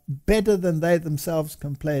guitar better than they themselves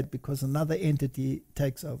can play it because another entity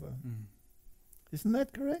takes over. Isn't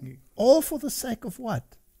that correct? Yeah. All for the sake of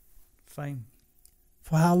what? Fame.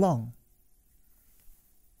 For how long?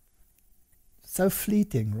 So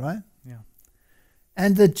fleeting, right? Yeah.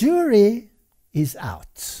 And the jury is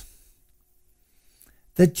out.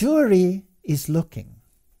 The jury is looking.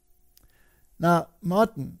 Now,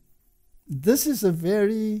 Martin, this is a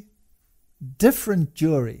very different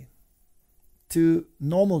jury to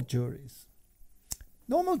normal juries.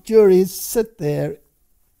 Normal juries sit there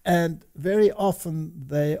and very often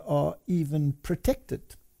they are even protected.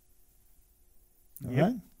 All Yep.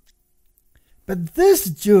 right? But this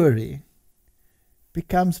jury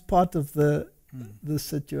becomes part of the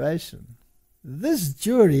situation. This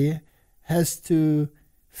jury has to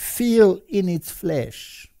feel in its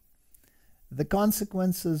flesh the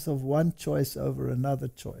consequences of one choice over another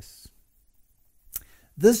choice.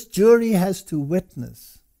 This jury has to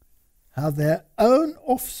witness how their own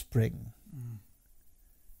offspring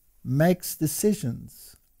makes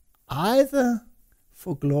decisions either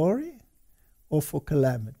for glory or for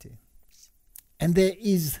calamity. And there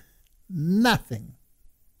is nothing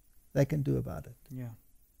they can do about it. Yeah.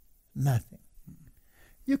 Nothing.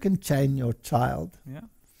 You can chain your child Yeah.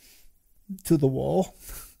 to the wall,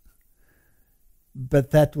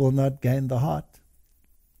 but that will not gain the heart.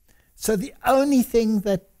 So the only thing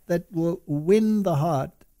that will win the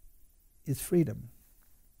heart is freedom.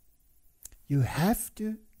 You have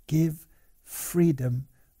to give freedom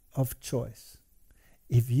of choice.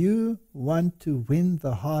 If you want to win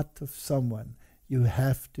the heart of someone, you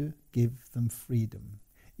have to give them freedom.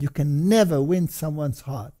 You can never win someone's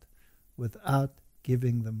heart without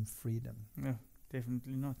giving them freedom. No,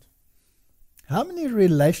 definitely not. How many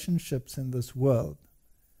relationships in this world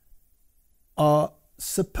are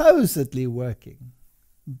supposedly working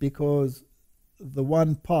because the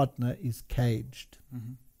one partner is caged?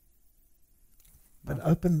 But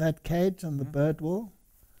open that cage and the bird will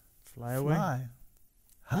Fly away. fly.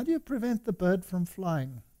 How do you prevent the bird from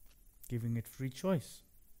flying? Giving it free choice.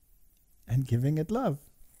 And giving it love.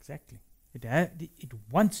 Exactly. It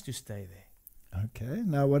wants to stay there. Okay,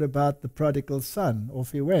 now what about the prodigal son?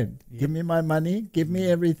 Off he went. Yep. Give me my money, give me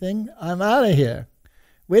everything, I'm out of here.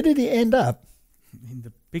 Where did he end up? In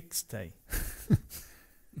the pigsty.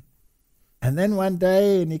 And then one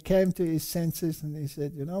day, and he came to his senses and he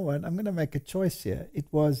said, you know what, I'm going to make a choice here. It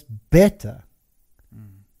was better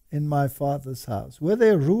in my father's house. Were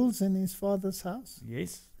there rules in his father's house?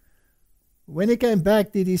 Yes. When he came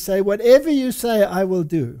back, did he say, whatever you say, I will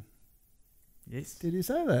do? Yes. Did he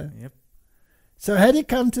say that? Yep. So had he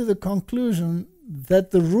come to the conclusion that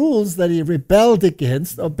the rules that he rebelled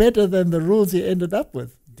against are better than the rules he ended up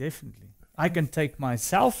with? Definitely. I can take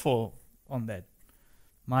myself on that.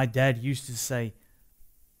 My dad used to say,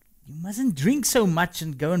 you mustn't drink so much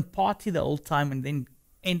and go and party the whole time and then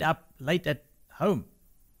end up late at home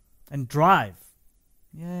and drive.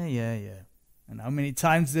 Yeah. And how many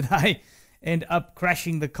times did I end up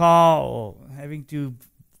crashing the car or having to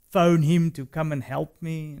phone him to come and help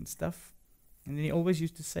me and stuff? And then he always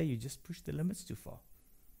used to say, you just push the limits too far.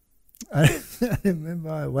 I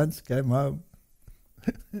remember I once came home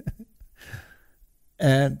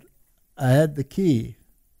and I had the key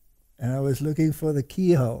and I was looking for the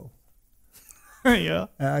keyhole. Yeah.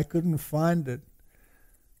 And I couldn't find it.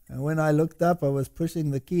 And when I looked up, I was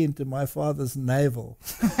pushing the key into my father's navel.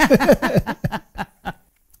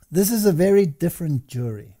 This is a very different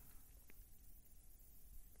jury.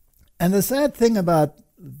 And the sad thing about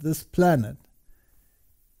this planet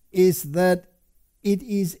is that it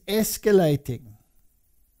is escalating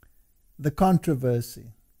the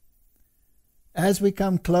controversy as we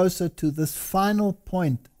come closer to this final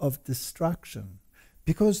point of destruction.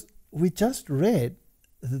 Because we just read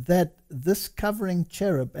that this covering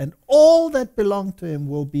cherub and all that belong to him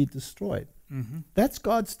will be destroyed. Mm-hmm. That's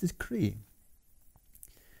God's decree.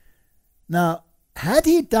 Now, had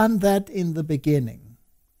he done that in the beginning,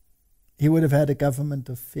 he would have had a government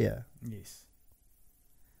of fear. Yes.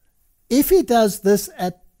 If he does this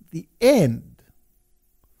at the end,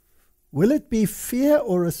 will it be fear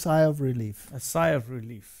or a sigh of relief? A sigh of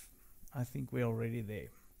relief. I think we're already there.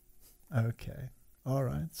 Okay. All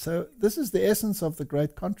right. So this is the essence of the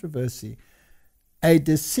great controversy. A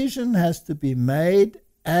decision has to be made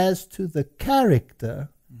as to the character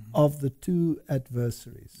of the two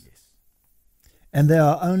adversaries. Yes. And there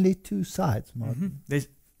are only two sides, Martin. That's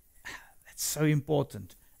so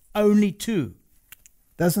important. Only two.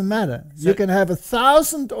 Doesn't matter. So you can have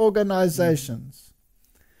 1,000 organizations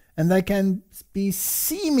and they can be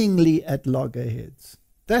seemingly at loggerheads.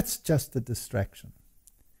 That's just a distraction.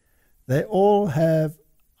 They all have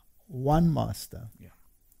one master. Yeah.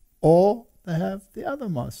 Or they have the other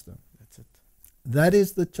master. That's it. That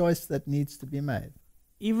is the choice that needs to be made.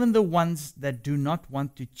 Even the ones that do not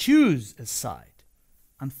want to choose a side,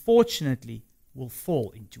 unfortunately, will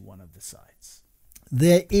fall into one of the sides.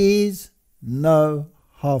 There is no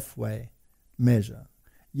halfway measure.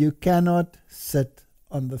 You cannot sit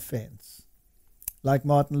on the fence. Like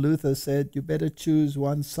Martin Luther said, you better choose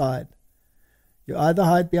one side. You either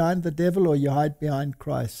hide behind the devil or you hide behind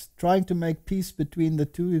Christ. Trying to make peace between the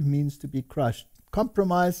two means to be crushed.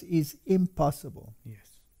 Compromise is impossible.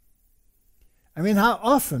 Yes. I mean, how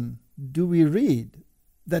often do we read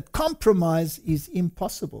that compromise is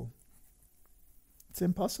impossible? It's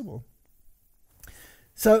impossible.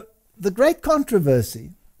 So the great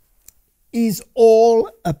controversy is all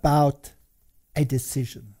about a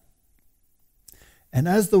decision. And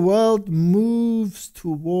as the world moves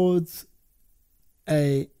towards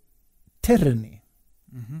a tyranny,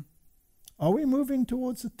 are we moving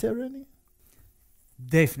towards a tyranny?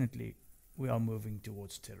 Definitely, we are moving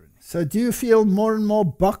towards tyranny. So do you feel more and more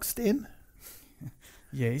boxed in?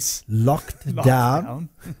 Yes. Locked down?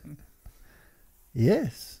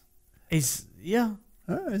 Yes. Yeah.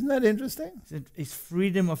 Isn't that interesting? Is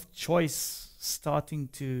freedom of choice starting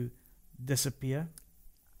to disappear?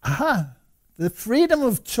 Aha! The freedom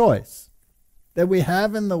of choice that we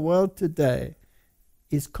have in the world today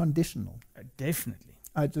is conditional. Definitely.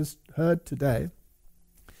 I just heard today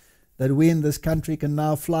that we in this country can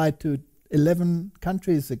now fly to 11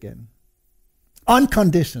 countries again. On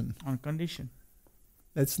condition. On condition.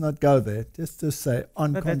 Let's not go there. Just say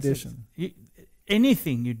on But condition.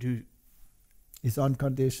 Anything you do. Is on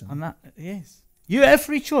condition. Yes. You have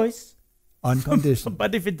free choice. On condition.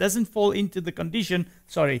 But if it doesn't fall into the condition,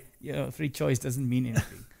 sorry, free choice doesn't mean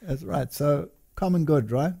anything. That's right. So common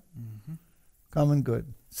good, right? Common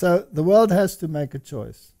good. So the world has to make a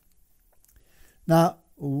choice. Now,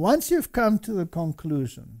 once you've come to the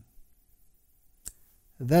conclusion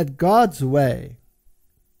that God's way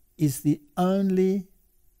is the only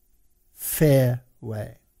fair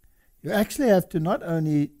way, you actually have to not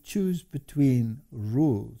only choose between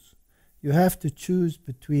rules, you have to choose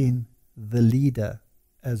between the leader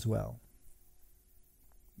as well.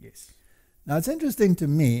 Yes. Now it's interesting to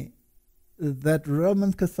me that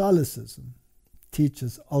Roman Catholicism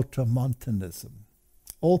teaches ultramontanism,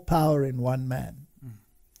 all power in one man.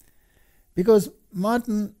 Because,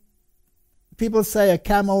 Martin, people say a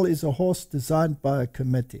camel is a horse designed by a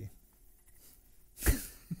committee.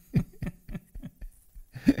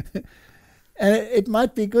 And it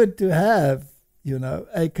might be good to have,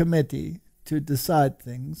 a committee to decide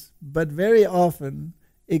things, but very often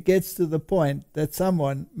it gets to the point that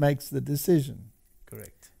someone makes the decision.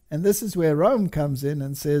 Correct. And this is where Rome comes in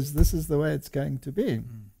and says, this is the way it's going to be.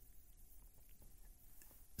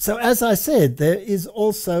 So as I said, there is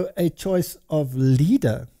also a choice of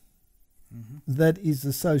leader that is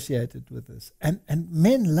associated with this. And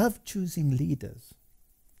men love choosing leaders.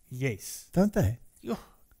 Yes. Don't they?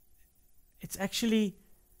 It's actually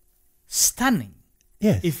stunning.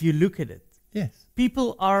 Yes. If you look at it. Yes.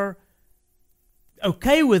 People are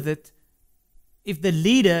okay with it if the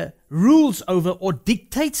leader rules over or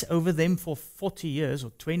dictates over them for 40 years or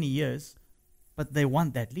 20 years, but they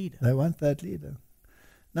want that leader. They want that leader.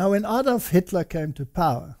 Now, when Adolf Hitler came to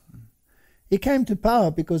power, he came to power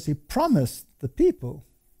because he promised the people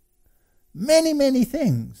many, many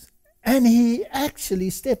things. And he actually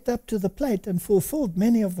stepped up to the plate and fulfilled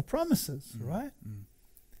many of the promises, right?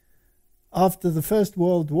 After the First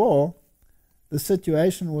World War, the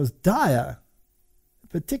situation was dire,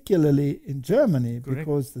 particularly in Germany,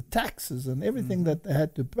 because the taxes and everything that they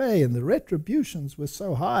had to pay and the retributions were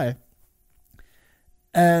so high.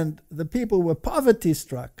 And the people were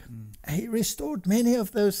poverty-struck. He restored many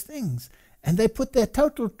of those things. And they put their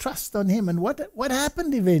total trust on him. And what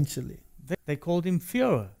happened eventually? They called him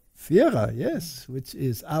Führer. Führer, yes, which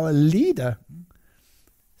is our leader.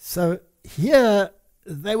 So here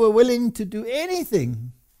they were willing to do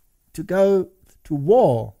anything, to go to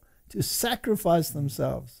war, to sacrifice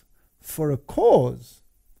themselves for a cause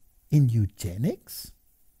in eugenics.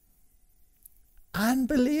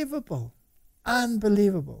 Unbelievable.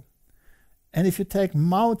 Unbelievable. And if you take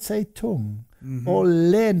Mao Zedong or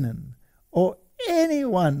Lenin or any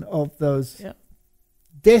one of those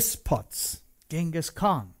despots, Genghis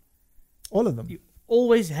Khan, all of them. You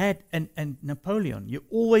always had, and Napoleon, you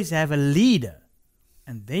always have a leader,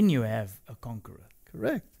 and then you have a conqueror.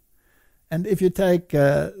 Correct. And if you take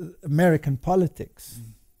American politics,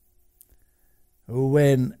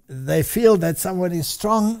 when they feel that someone is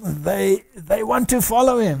strong, they want to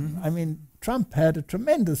follow him. I mean, Trump had a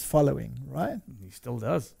tremendous following, right? He still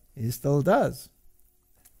does. He still does.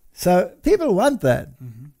 So people want that.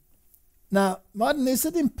 Now, Martin, is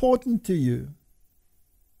it important to you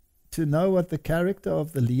to know what the character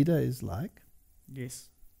of the leader is like? Yes.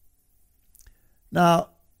 Now,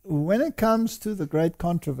 when it comes to the great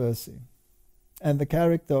controversy and the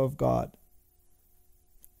character of God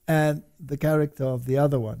and the character of the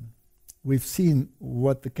other one, we've seen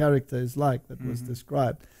what the character is like that was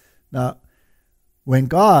described. Now, when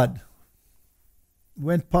God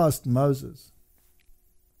went past Moses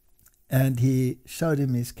and he showed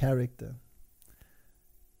him his character,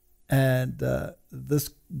 and this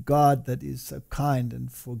God that is so kind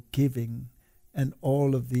and forgiving and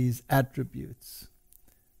all of these attributes,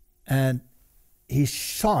 and he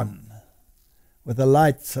shone with a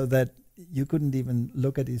light so that you couldn't even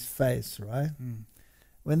look at his face, right?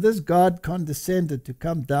 When this God condescended to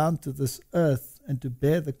come down to this earth and to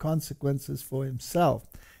bear the consequences for himself,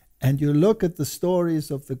 and you look at the stories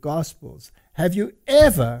of the Gospels, have you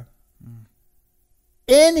ever,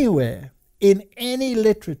 anywhere, in any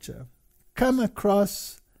literature, come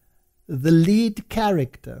across the lead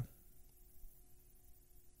character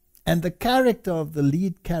and the character of the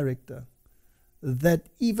lead character that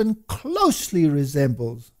even closely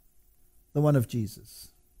resembles the one of Jesus?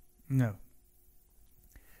 No.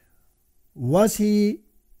 Was he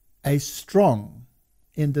a strong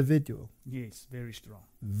individual? Yes, very strong.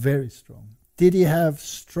 Very strong. Did he have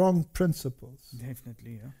strong principles?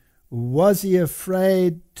 Definitely, yeah. Was he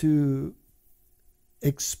afraid to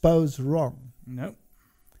expose wrong? No.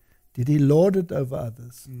 Did he lord it over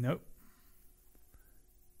others? No.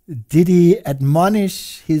 Did he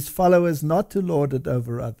admonish his followers not to lord it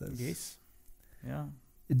over others? Yes. Yeah.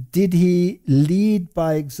 Did he lead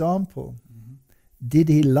by example? Did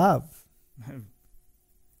he love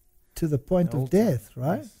to the point of death,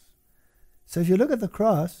 right? Yes. So if you look at the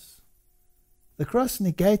cross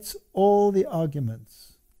negates all the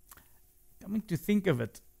arguments. I mean, to think of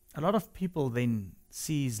it, a lot of people then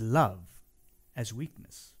sees love as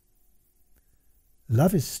weakness.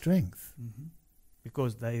 Love is strength.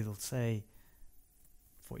 Because they'll say,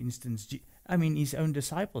 For instance, his own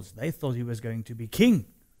disciples, they thought he was going to be king.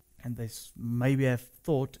 And they maybe have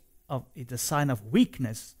thought of it a sign of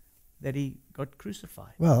weakness that he got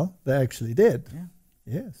crucified. Well, they actually did. Yeah.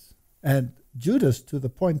 Yes. And Judas, to the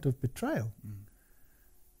point of betrayal.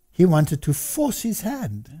 He wanted to force his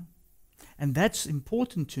hand. Yeah. And that's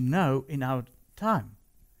important to know in our time.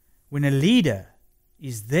 When a leader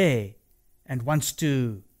is there and wants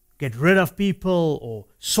to get rid of people or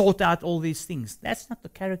sort out all these things, that's not the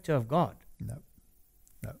character of God. No.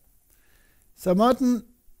 So, Martin,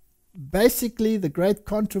 basically the great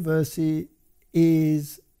controversy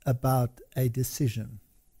is about a decision.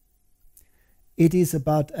 It is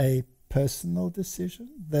about a personal decision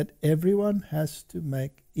that everyone has to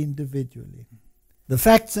make individually. The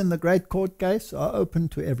facts in the great court case are open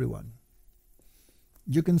to everyone.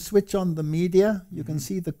 You can switch on the media, you can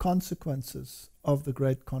see the consequences of the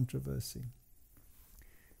great controversy.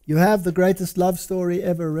 You have the greatest love story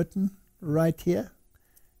ever written right here,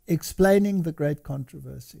 explaining the great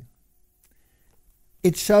controversy.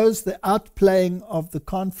 It shows the outplaying of the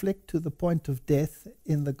conflict to the point of death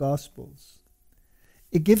in the Gospels.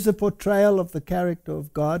 It gives a portrayal of the character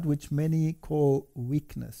of God, which many call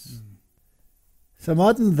weakness. So,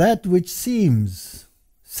 Martin, that which seems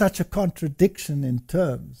such a contradiction in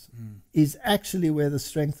terms is actually where the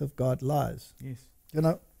strength of God lies. Yes. You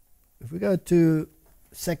know, if we go to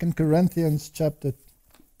 2 Corinthians chapter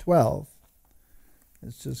 12,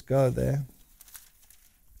 let's just go there,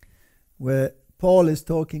 where Paul is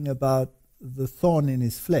talking about the thorn in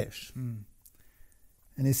his flesh.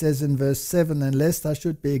 And he says in verse 7, "And lest I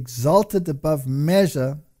should be exalted above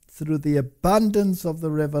measure through the abundance of the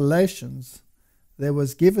revelations, there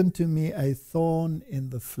was given to me a thorn in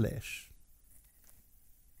the flesh."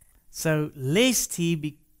 So, lest he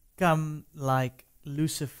become like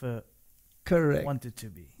Lucifer Correct. wanted to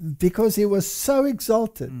be. Because he was so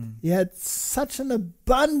exalted. He had such an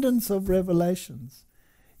abundance of revelations.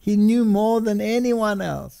 He knew more than anyone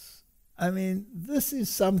else. I mean, this is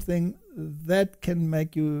something that can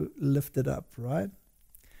make you lift it up, right?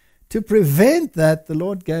 To prevent that, the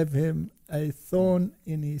Lord gave him a thorn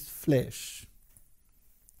in his flesh.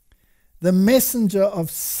 The messenger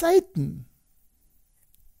of Satan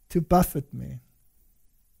to buffet me,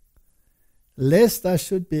 lest I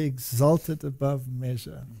should be exalted above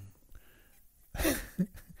measure.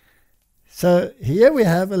 So here we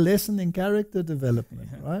have a lesson in character development,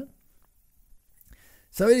 right?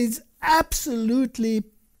 So it is absolutely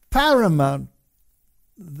paramount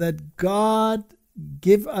that God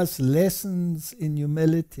give us lessons in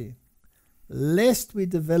humility, lest we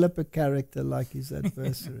develop a character like his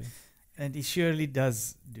adversary. And he surely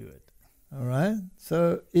does do it. All right?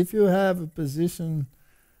 So if you have a position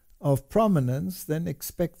of prominence, then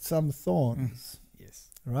expect some thorns. Yes.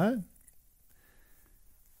 Right?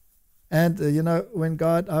 And, when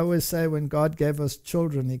God, I always say when God gave us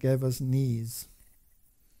children, he gave us knees.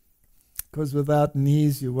 Because without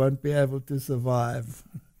knees, you won't be able to survive.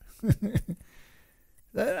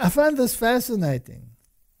 I find this fascinating.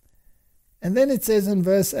 And then it says in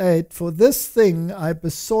verse 8, "For this thing I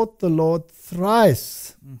besought the Lord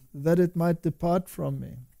thrice, that it might depart from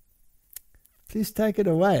me." Please take it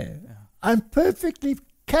away. Yeah. I'm perfectly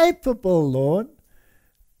capable, Lord,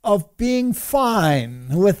 of being fine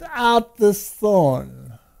without this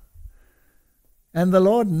thorn. And the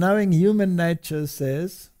Lord, knowing human nature,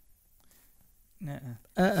 says,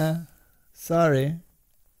 sorry,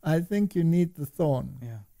 I think you need the thorn.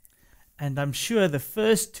 Yeah. And I'm sure the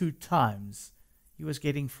first 2 times he was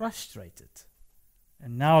getting frustrated.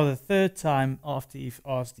 And now the third time after he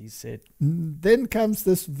asked, he said... Then comes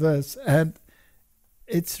this verse, and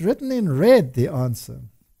it's written in red, the answer.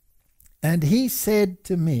 "And he said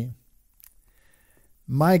to me,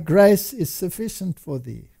 my grace is sufficient for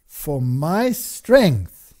thee, for my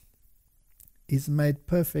strength is made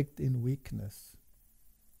perfect in weakness."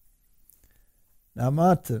 Now,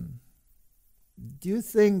 Martin, do you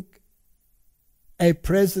think a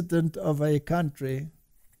president of a country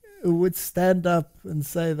would stand up and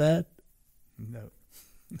say that? No.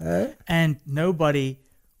 Eh? And nobody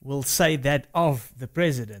will say that of the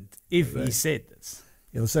president if he said this.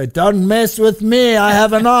 He'll say, "Don't mess with me, I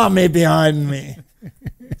have an army behind me."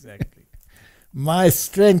 Exactly. "My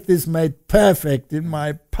strength is made perfect in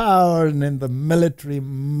my power and in the military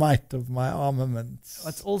might of my armaments."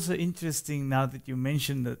 What's also interesting now that you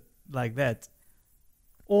mentioned it like that,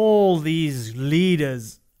 all these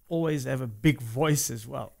leaders always have a big voice as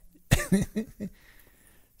well.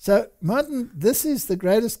 So, Martin, this is the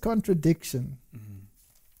greatest contradiction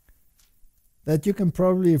that you can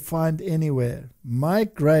probably find anywhere. "My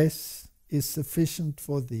grace is sufficient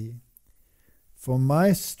for thee, For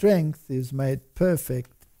my strength is made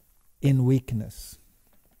perfect in weakness.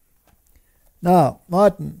 Now,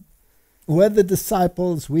 Martin, were the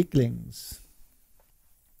disciples weaklings?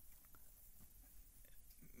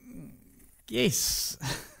 Yes.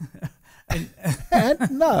 And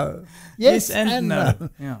no. Yes, and no.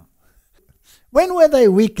 Yeah. When were they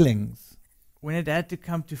weaklings? When it had to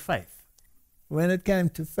come to faith. When it came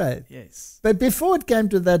to faith. Yes. But before it came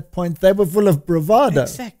to that point, they were full of bravado.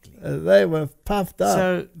 Exactly. They were puffed up.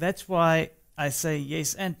 So that's why I say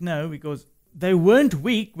yes and no, because they weren't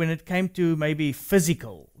weak when it came to maybe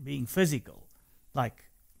being physical, like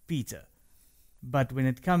Peter. But when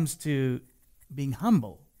it comes to being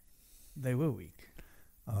humble, they were weak.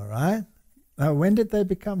 All right. Now, when did they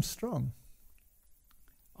become strong?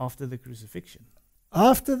 After the crucifixion.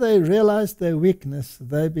 After they realized their weakness,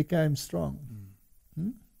 they became strong.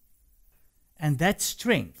 And that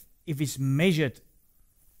strength, if it's measured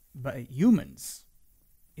by humans,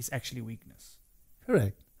 is actually weakness.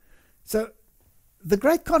 Correct. So the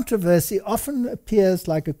great controversy often appears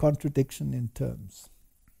like a contradiction in terms.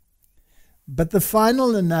 But the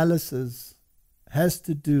final analysis has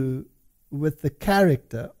to do with the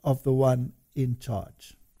character of the one in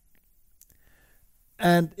charge.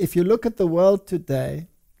 And if you look at the world today,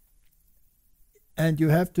 and you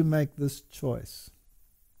have to make this choice,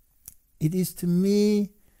 it is to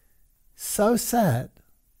me so sad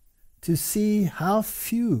to see how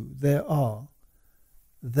few there are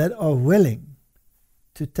that are willing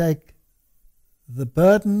to take the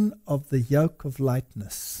burden of the yoke of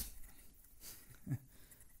lightness.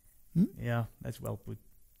 Yeah, that's well put.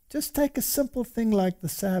 Just take a simple thing like the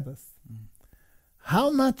Sabbath.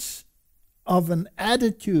 How much of an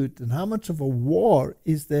attitude and how much of a war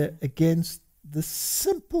is there against the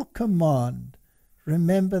simple command,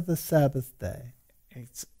 remember the Sabbath day?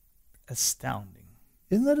 It's astounding.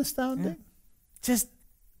 Isn't that astounding?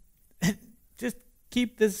 Yeah. Just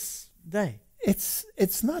keep this day.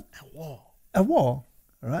 It's not A war. a war,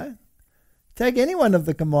 right? Take any one of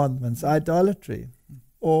the commandments, idolatry,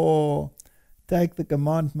 or take the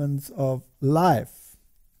commandments of life.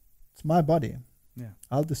 It's my body. Yeah.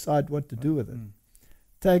 I'll decide what to do with it.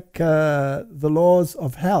 Take the laws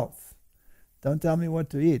of health. Don't tell me what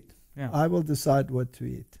to eat. Yeah. I will decide what to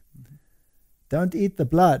eat. Don't eat the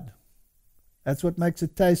blood. That's what makes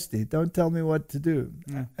it tasty. Don't tell me what to do.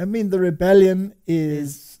 Yeah. I mean, the rebellion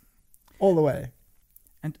is all the way.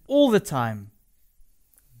 And all the time,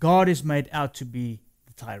 God is made out to be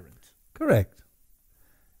the tyrant. Correct.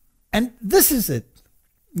 And this is it.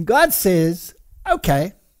 God says,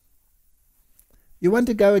 okay, you want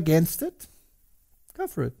to go against it? Go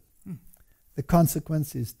for it. The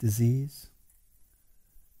consequence is disease,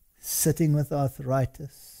 sitting with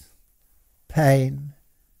arthritis, pain,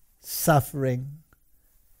 suffering,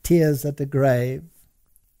 tears at the grave,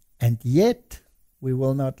 and yet we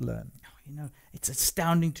will not learn. You know, it's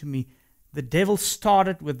astounding to me. The devil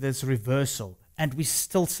started with this reversal, and we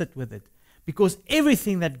still sit with it. Because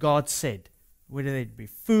everything that God said, whether it be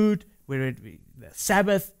food, whether it be the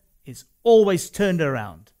Sabbath, is always turned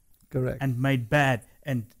around. Correct. And made bad.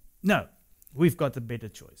 And no, we've got a better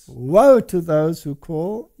choice. Woe to those who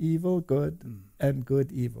call evil good and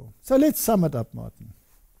good evil. So let's sum it up, Martin.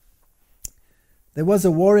 There was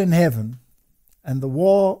a war in heaven, and the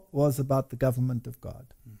war was about the government of God.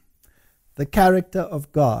 The character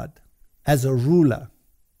of God as a ruler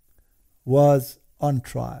was on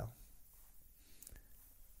trial.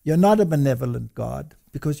 You're not a benevolent God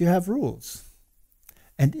because you have rules.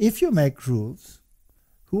 And if you make rules,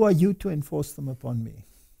 who are you to enforce them upon me?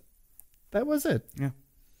 That was it. Yeah.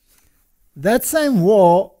 That same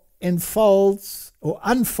war unfolds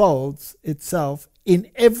itself in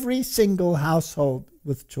every single household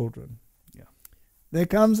with children. Yeah. There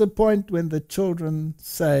comes a point when the children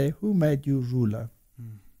say, who made you ruler?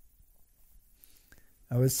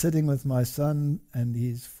 I was sitting with my son and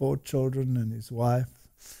his 4 children and his wife,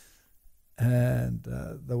 and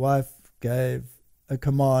the wife gave a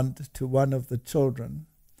command to one of the children.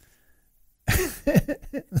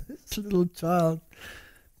 This little child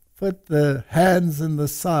put the hands in the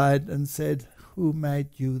side and said, who made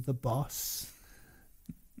you the boss?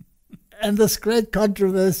 And this great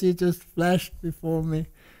controversy just flashed before me,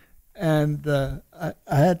 and I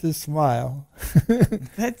had to smile.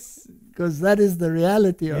 That's because that is the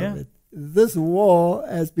reality of Yeah. it. This war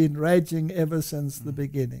has been raging ever since the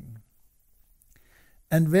beginning.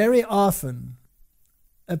 And very often,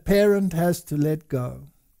 a parent has to let go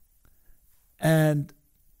and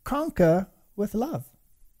conquer with love.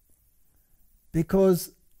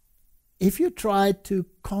 Because if you try to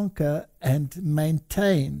conquer and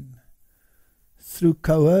maintain through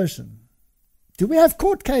coercion, Do we have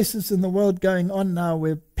court cases in the world going on now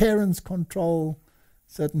where parents control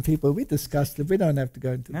certain people? We discussed it. We don't have to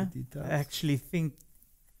go into the details. I actually think,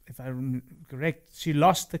 if I'm correct, she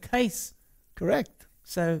lost the case. Correct.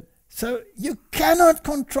 So you cannot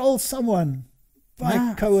control someone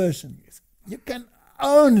by coercion. You can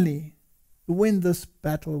only win this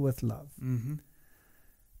battle with love. Mm-hmm.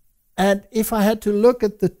 And if I had to look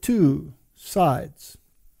at the two sides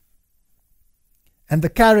and the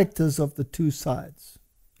characters of the two sides,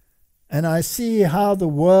 and I see how the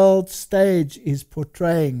world stage is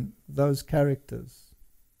portraying those characters,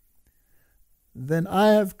 then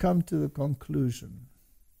I have come to the conclusion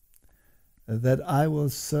that I will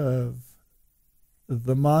serve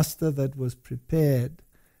the master that was prepared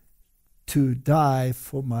to die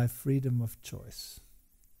for my freedom of choice.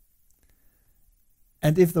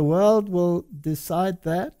 And if the world will decide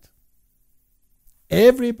that,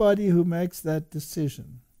 everybody who makes that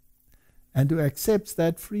decision and who accepts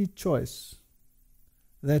that free choice,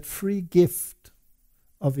 that free gift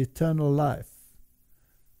of eternal life,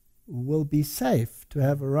 will be safe to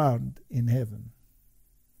have around in heaven.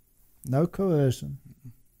 No coercion,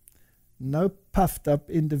 no puffed up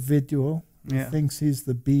individual who thinks he's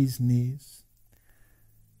the bee's knees,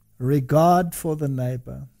 regard for the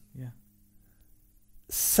neighbor,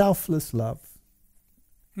 selfless love.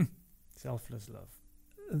 Selfless love.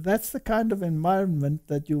 That's the kind of environment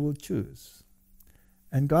that you will choose.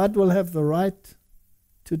 And God will have the right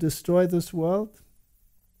to destroy this world.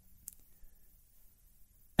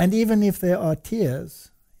 And even if there are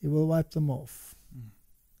tears, He will wipe them off.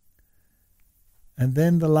 And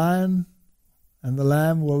then the lion and the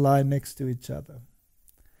lamb will lie next to each other.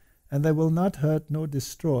 And they will not hurt nor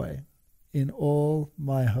destroy in all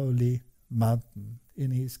my holy mountain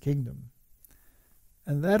in His kingdom.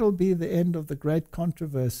 And that'll be the end of the great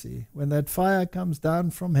controversy, when that fire comes down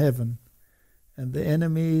from heaven and the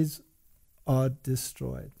enemies are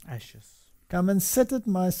destroyed. Ashes. Come and sit at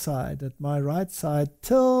my side, at my right side,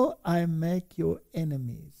 till I make your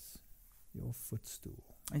enemies your footstool.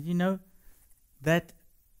 And you know, that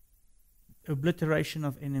obliteration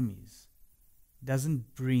of enemies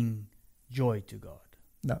doesn't bring joy to God.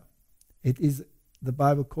 No. It is, the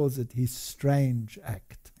Bible calls it His strange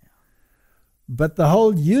act. Yeah. But the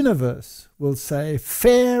whole universe will say,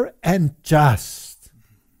 fair and just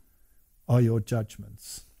are your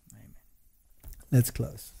judgments. Amen. Let's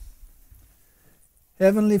close.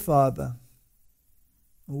 Heavenly Father,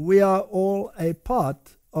 we are all a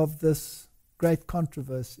part of this great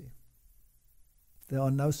controversy. There are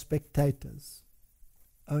no spectators,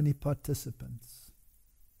 only participants.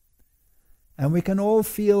 And we can all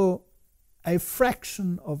feel a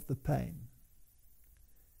fraction of the pain.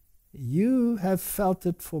 You have felt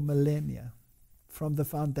it for millennia, from the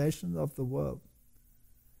foundation of the world.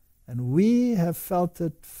 And we have felt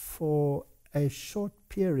it for a short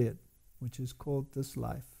period, which is called this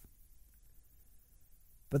life.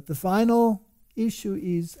 But the final issue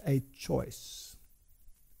is a choice.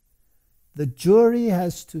 The jury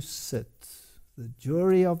has to sit, the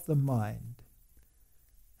jury of the mind,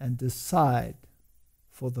 and decide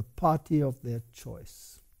for the party of their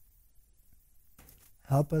choice.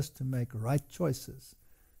 Help us to make right choices.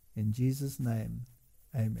 In Jesus' name,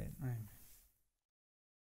 amen. Amen.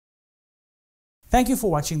 Thank you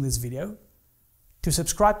for watching this video. To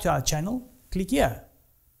subscribe to our channel, click here.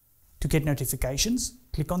 To get notifications,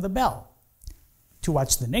 click on the bell. To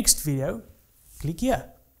watch the next video, click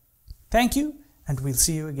here. Thank you, and we'll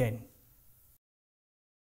see you again.